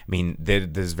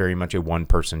is very much a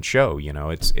one-person show.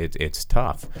 It's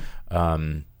tough.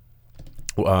 Baldwin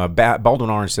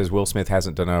Orange says Will Smith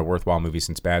hasn't done a worthwhile movie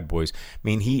since Bad Boys.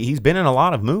 He's been in a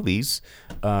lot of movies.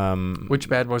 Which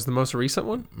Bad Boys, the most recent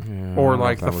one, or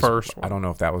like the first one? I don't know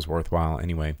if that was worthwhile.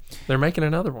 Anyway, they're making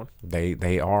another one.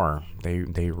 They are.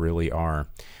 They really are.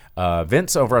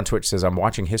 Vince over on Twitch says, I'm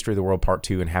watching History of the World Part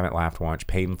 2 and haven't laughed once.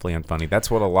 Painfully unfunny. That's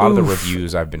what a lot of the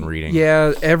reviews I've been reading.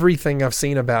 Yeah, everything I've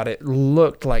seen about it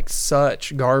looked like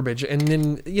such garbage. And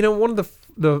then, one of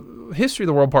the History of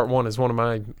the World Part 1 is one of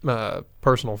my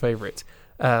personal favorites.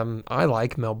 I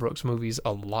like Mel Brooks movies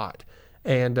a lot.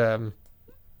 And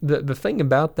the thing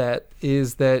about that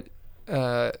is that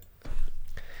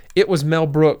it was Mel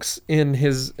Brooks in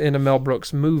a Mel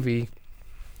Brooks movie.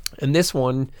 And this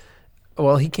one...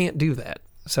 Well, he can't do that.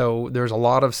 So there's a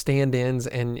lot of stand-ins,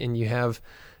 and you have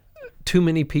too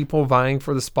many people vying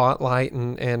for the spotlight,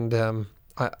 and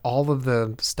all of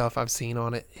the stuff I've seen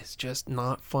on it is just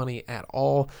not funny at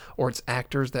all, or it's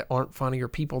actors that aren't funny, or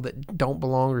people that don't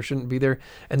belong or shouldn't be there.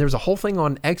 And there's a whole thing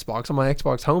on Xbox, on my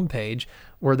Xbox homepage,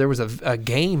 where there was a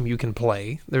game you can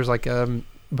play. There's like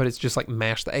but it's just like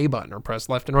mash the A button or press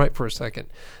left and right for a second.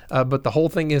 But the whole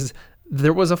thing is,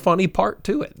 there was a funny part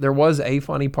to it. There was a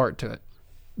funny part to it.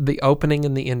 The opening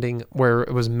and the ending, where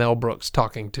it was Mel Brooks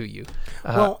talking to you.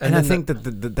 And I think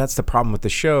that that's the problem with the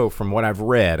show. From what I've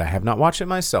read, I have not watched it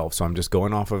myself, so I'm just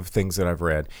going off of things that I've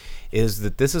read, is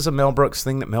that this is a Mel Brooks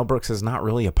thing that Mel Brooks is not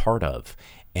really a part of.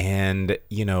 And,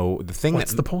 the thing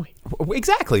what's the point?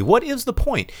 Exactly. What is the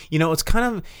point?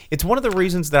 It's one of the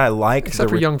reasons that I like... Except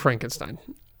for Young Frankenstein.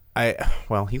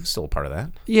 Well, he was still a part of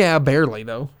that. Yeah, barely,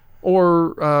 though.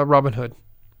 Or Robin Hood.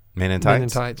 Men in Tights? Men in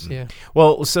Tights, yeah.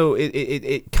 Well, so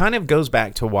it kind of goes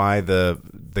back to why the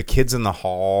Kids in the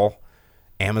Hall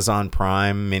Amazon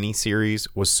Prime miniseries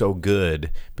was so good,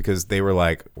 because they were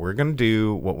like, we're going to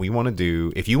do what we want to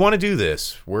do. If you want to do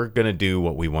this, we're going to do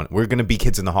what we want. We're going to be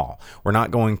Kids in the Hall. We're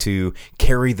not going to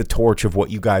carry the torch of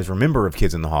what you guys remember of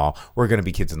Kids in the Hall. We're going to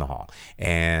be Kids in the Hall.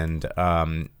 And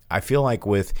I feel like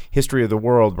with History of the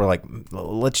World, we're like,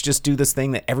 let's just do this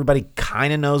thing that everybody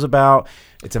kind of knows about.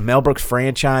 It's a Mel Brooks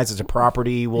franchise. It's a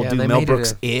property. We'll do Mel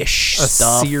Brooks-ish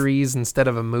stuff. A series instead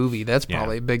of a movie. That's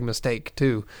probably a big mistake,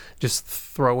 too. Just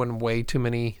throwing way too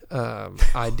many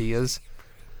ideas.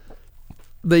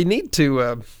 They need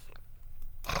to...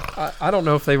 I don't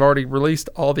know if they've already released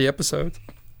all the episodes,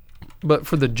 but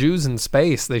for the Jews in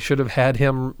Space, they should have had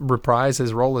him reprise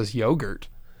his role as Yogurt.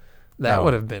 That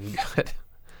would have been good.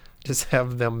 Just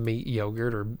have them meet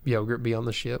Yogurt, or Yogurt be on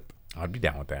the ship. I'd be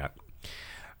down with that.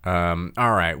 All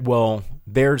right. Well,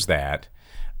 there's that.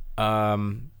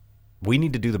 We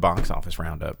need to do the box office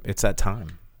roundup. It's that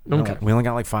time. Okay. We only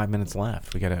got like 5 minutes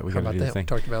left. We gotta do the thing. We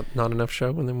talked about not enough show,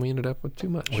 and then we ended up with too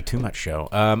much. With too much show.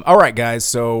 All right, guys.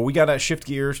 So we gotta shift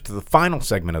gears to the final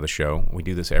segment of the show. We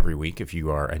do this every week. If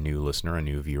you are a new listener, a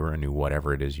new viewer, a new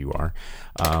whatever it is you are,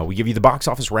 we give you the box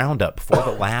office roundup for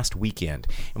the last weekend,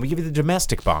 and we give you the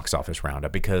domestic box office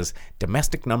roundup, because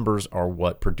domestic numbers are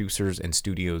what producers and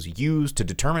studios use to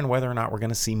determine whether or not we're going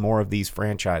to see more of these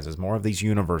franchises, more of these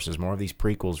universes, more of these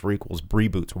prequels, requels,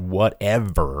 reboots,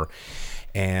 whatever.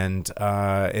 And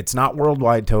it's not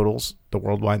worldwide totals. The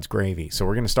worldwide's gravy. So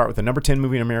we're going to start with the number 10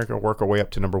 movie in America, work our way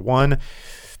up to number 1.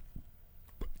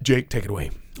 Jake, take it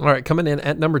away. All right, coming in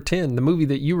at number 10, the movie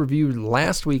that you reviewed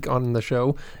last week on the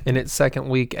show in its second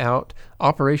week out,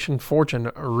 Operation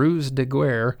Fortune, Ruse de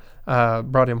Guerre,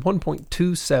 brought in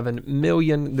 $1.27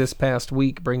 million this past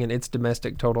week, bringing its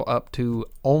domestic total up to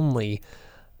only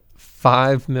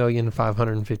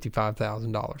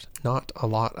 $5,555,000. Not a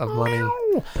lot of money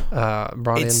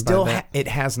brought in by that. It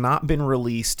has not been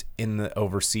released in the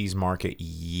overseas market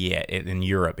yet. In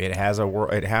Europe, it has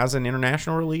an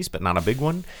international release, but not a big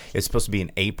one. It's supposed to be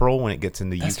in April when it gets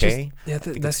into UK.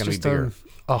 That's just a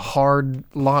hard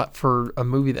lot for a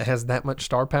movie that has that much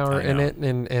star power in it,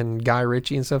 and Guy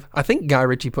Ritchie and stuff. I think Guy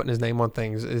Ritchie putting his name on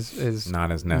things is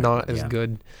not as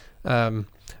good.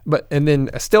 But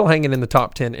then still hanging in the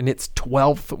top 10 in its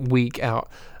 12th week out,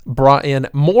 brought in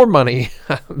more money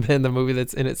than the movie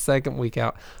that's in its second week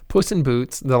out. Puss in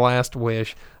Boots: The Last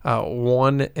Wish,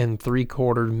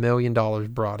 $1.75 million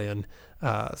brought in.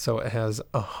 So it has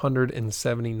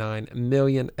 $179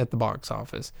 million at the box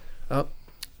office.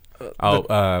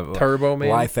 Turbo Man.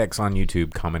 Lifex on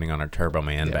YouTube commenting on our Turbo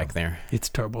Man back there. It's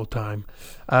turbo time.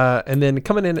 And then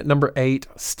coming in at number 8,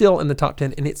 still in the top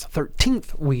 10 in its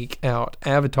 13th week out,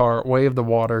 Avatar: Way of the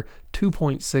Water,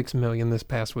 $2.6 million this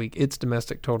past week. Its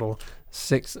domestic total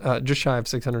just shy of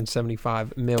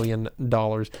 $675 million.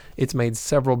 It's made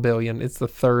several billion. It's the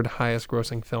third highest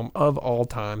grossing film of all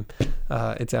time.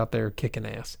 It's out there kicking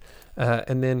ass.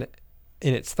 And then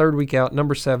in its third week out,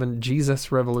 number 7,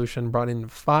 Jesus Revolution, brought in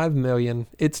 $5 million.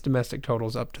 Its domestic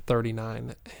totals up to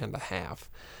 $39.5.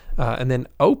 And then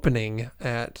opening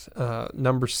at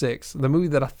number 6, the movie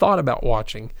that I thought about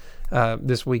watching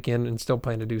this weekend and still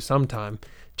plan to do sometime,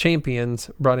 Champions,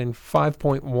 brought in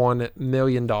 $5.1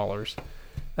 million.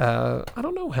 I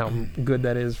don't know how good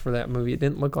that is for that movie. It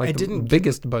didn't look like the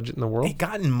biggest budget in the world. It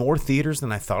got in more theaters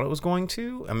than I thought it was going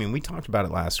to. I mean, we talked about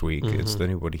it last week. Mm-hmm. It's the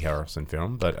new Woody Harrelson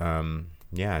film, but not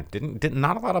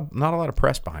a lot of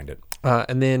press behind it.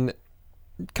 And then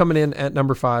coming in at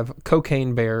number 5,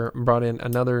 Cocaine Bear, brought in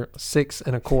another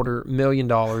 $6.25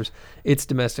 million. Its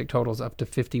domestic totals up to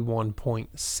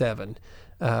 51.7.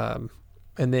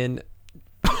 And then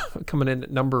coming in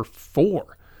at number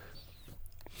 4.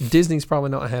 Disney's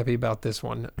probably not happy about this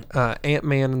one.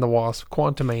 Ant-Man and the Wasp: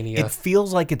 Quantumania. It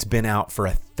feels like it's been out for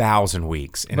 1,000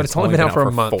 weeks, and But it's only been out for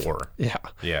a month. 4. Yeah.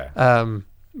 Yeah.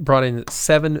 Brought in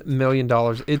 $7 million.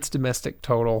 Its domestic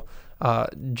total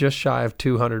just shy of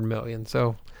 $200 million.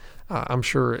 So I'm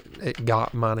sure it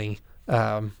got money,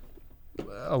 a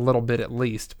little bit at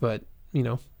least. But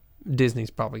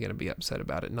Disney's probably going to be upset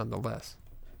about it nonetheless.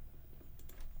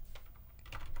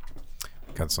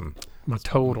 Got some. My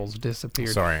totals disappeared.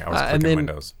 Sorry, I was clicking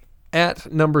Windows.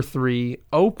 At number 3,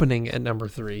 opening at number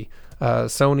 3,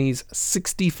 Sony's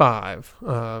 65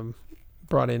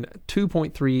 brought in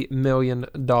 $2.3 million.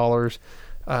 Sony's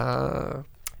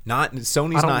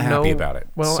not happy about it.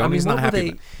 Well, Sony's not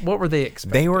happy. What were they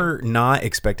expecting? They were not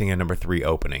expecting a number 3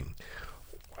 opening.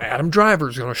 Adam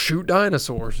Driver's going to shoot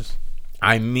dinosaurs.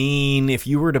 I mean, if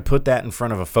you were to put that in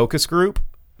front of a focus group,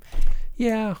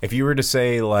 yeah. If you were to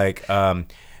say like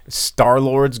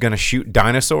Star-Lord's going to shoot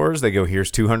dinosaurs, they go,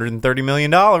 here's $230 million.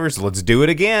 Let's do it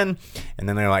again. And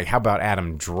then they're like, how about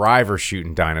Adam Driver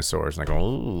shooting dinosaurs? And I go,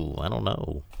 ooh, I don't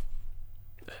know.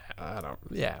 I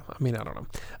don't know.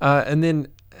 And then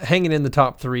hanging in the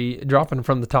top 3, dropping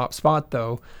from the top spot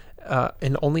though,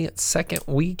 and only its second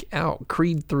week out,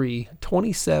 Creed 3,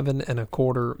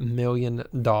 $27.25 million,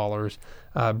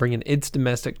 bringing its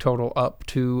domestic total up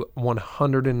to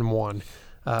 101.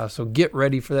 So get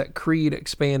ready for that Creed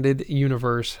expanded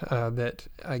universe that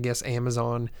I guess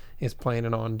Amazon is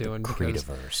planning on doing.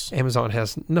 Creediverse. Amazon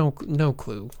has no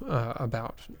clue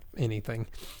about anything.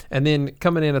 And then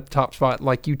coming in at the top spot,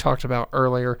 like you talked about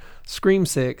earlier, Scream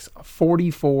 6,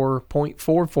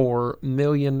 $44.44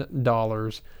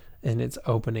 million in its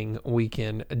opening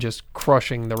weekend, just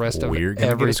crushing the rest of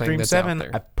everything that's out there.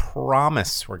 I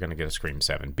promise we're going to get a Scream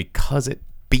 7 because it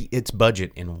beat its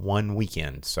budget in one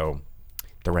weekend. So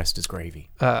the rest is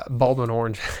gravy. Baldwin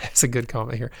Orange has a good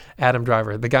comment here. Adam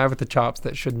Driver, the guy with the chops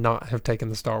that should not have taken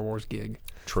the Star Wars gig.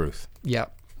 Truth. Yeah.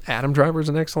 Adam Driver's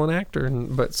an excellent actor,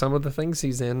 but some of the things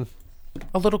he's in,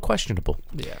 a little questionable.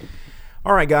 Yeah.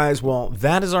 All right, guys. Well,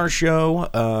 that is our show.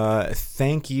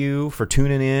 Thank you for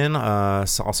tuning in.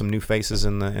 Saw some new faces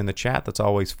in the chat. That's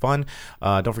always fun.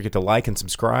 Don't forget to like and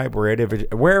subscribe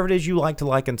wherever it is you like to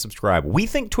like and subscribe. We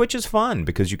think Twitch is fun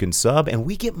because you can sub and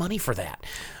we get money for that,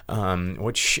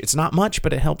 which it's not much,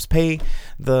 but it helps pay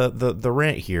the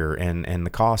rent here and the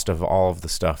cost of all of the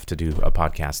stuff to do a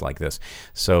podcast like this.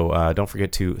 So don't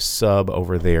forget to sub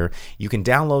over there. You can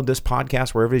download this podcast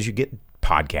wherever it is you get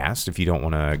podcast if you don't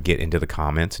want to get into the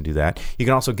comments and do that. You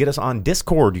can also get us on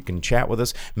Discord. You can chat with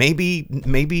us. Maybe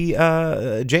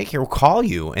Jake here will call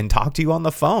you and talk to you on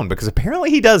the phone because apparently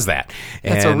he does that.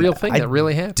 That's a real thing that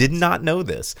really happens. Did not know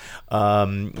this.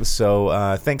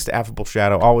 So thanks to Affable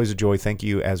Shadow. Always a joy. Thank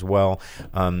you as well.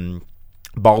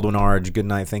 Baldwin Arge, good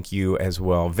night. Thank you as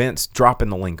well. Vince, drop in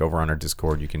the link over on our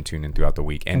Discord. You can tune in throughout the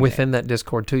week. And within that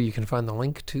Discord, too, you can find the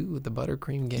link to the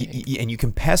Buttercream Gang. And you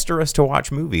can pester us to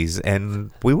watch movies,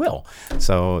 and we will.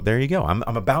 So there you go. I'm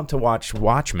about to watch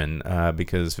Watchmen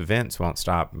because Vince won't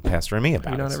stop pestering me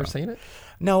about it. Have you not ever seen it?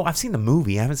 No, I've seen the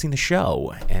movie. I haven't seen the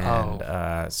show.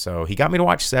 And so he got me to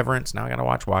watch Severance. Now I got to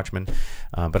watch Watchmen.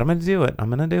 But I'm going to do it. I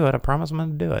promise I'm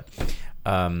going to do it.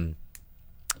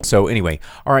 So anyway,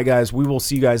 all right, guys, we will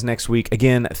see you guys next week.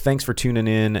 Again, thanks for tuning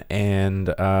in, and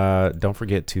don't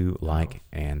forget to like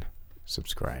and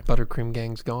subscribe. Buttercream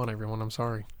Gang's gone, everyone. I'm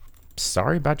sorry.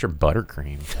 Sorry about your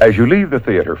buttercream. As you leave the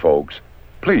theater, folks,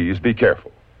 please be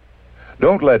careful.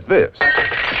 Don't let this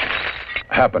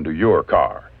happen to your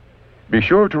car. Be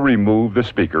sure to remove the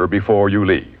speaker before you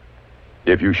leave.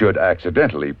 If you should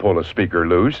accidentally pull a speaker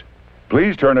loose,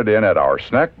 please turn it in at our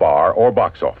snack bar or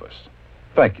box office.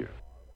 Thank you.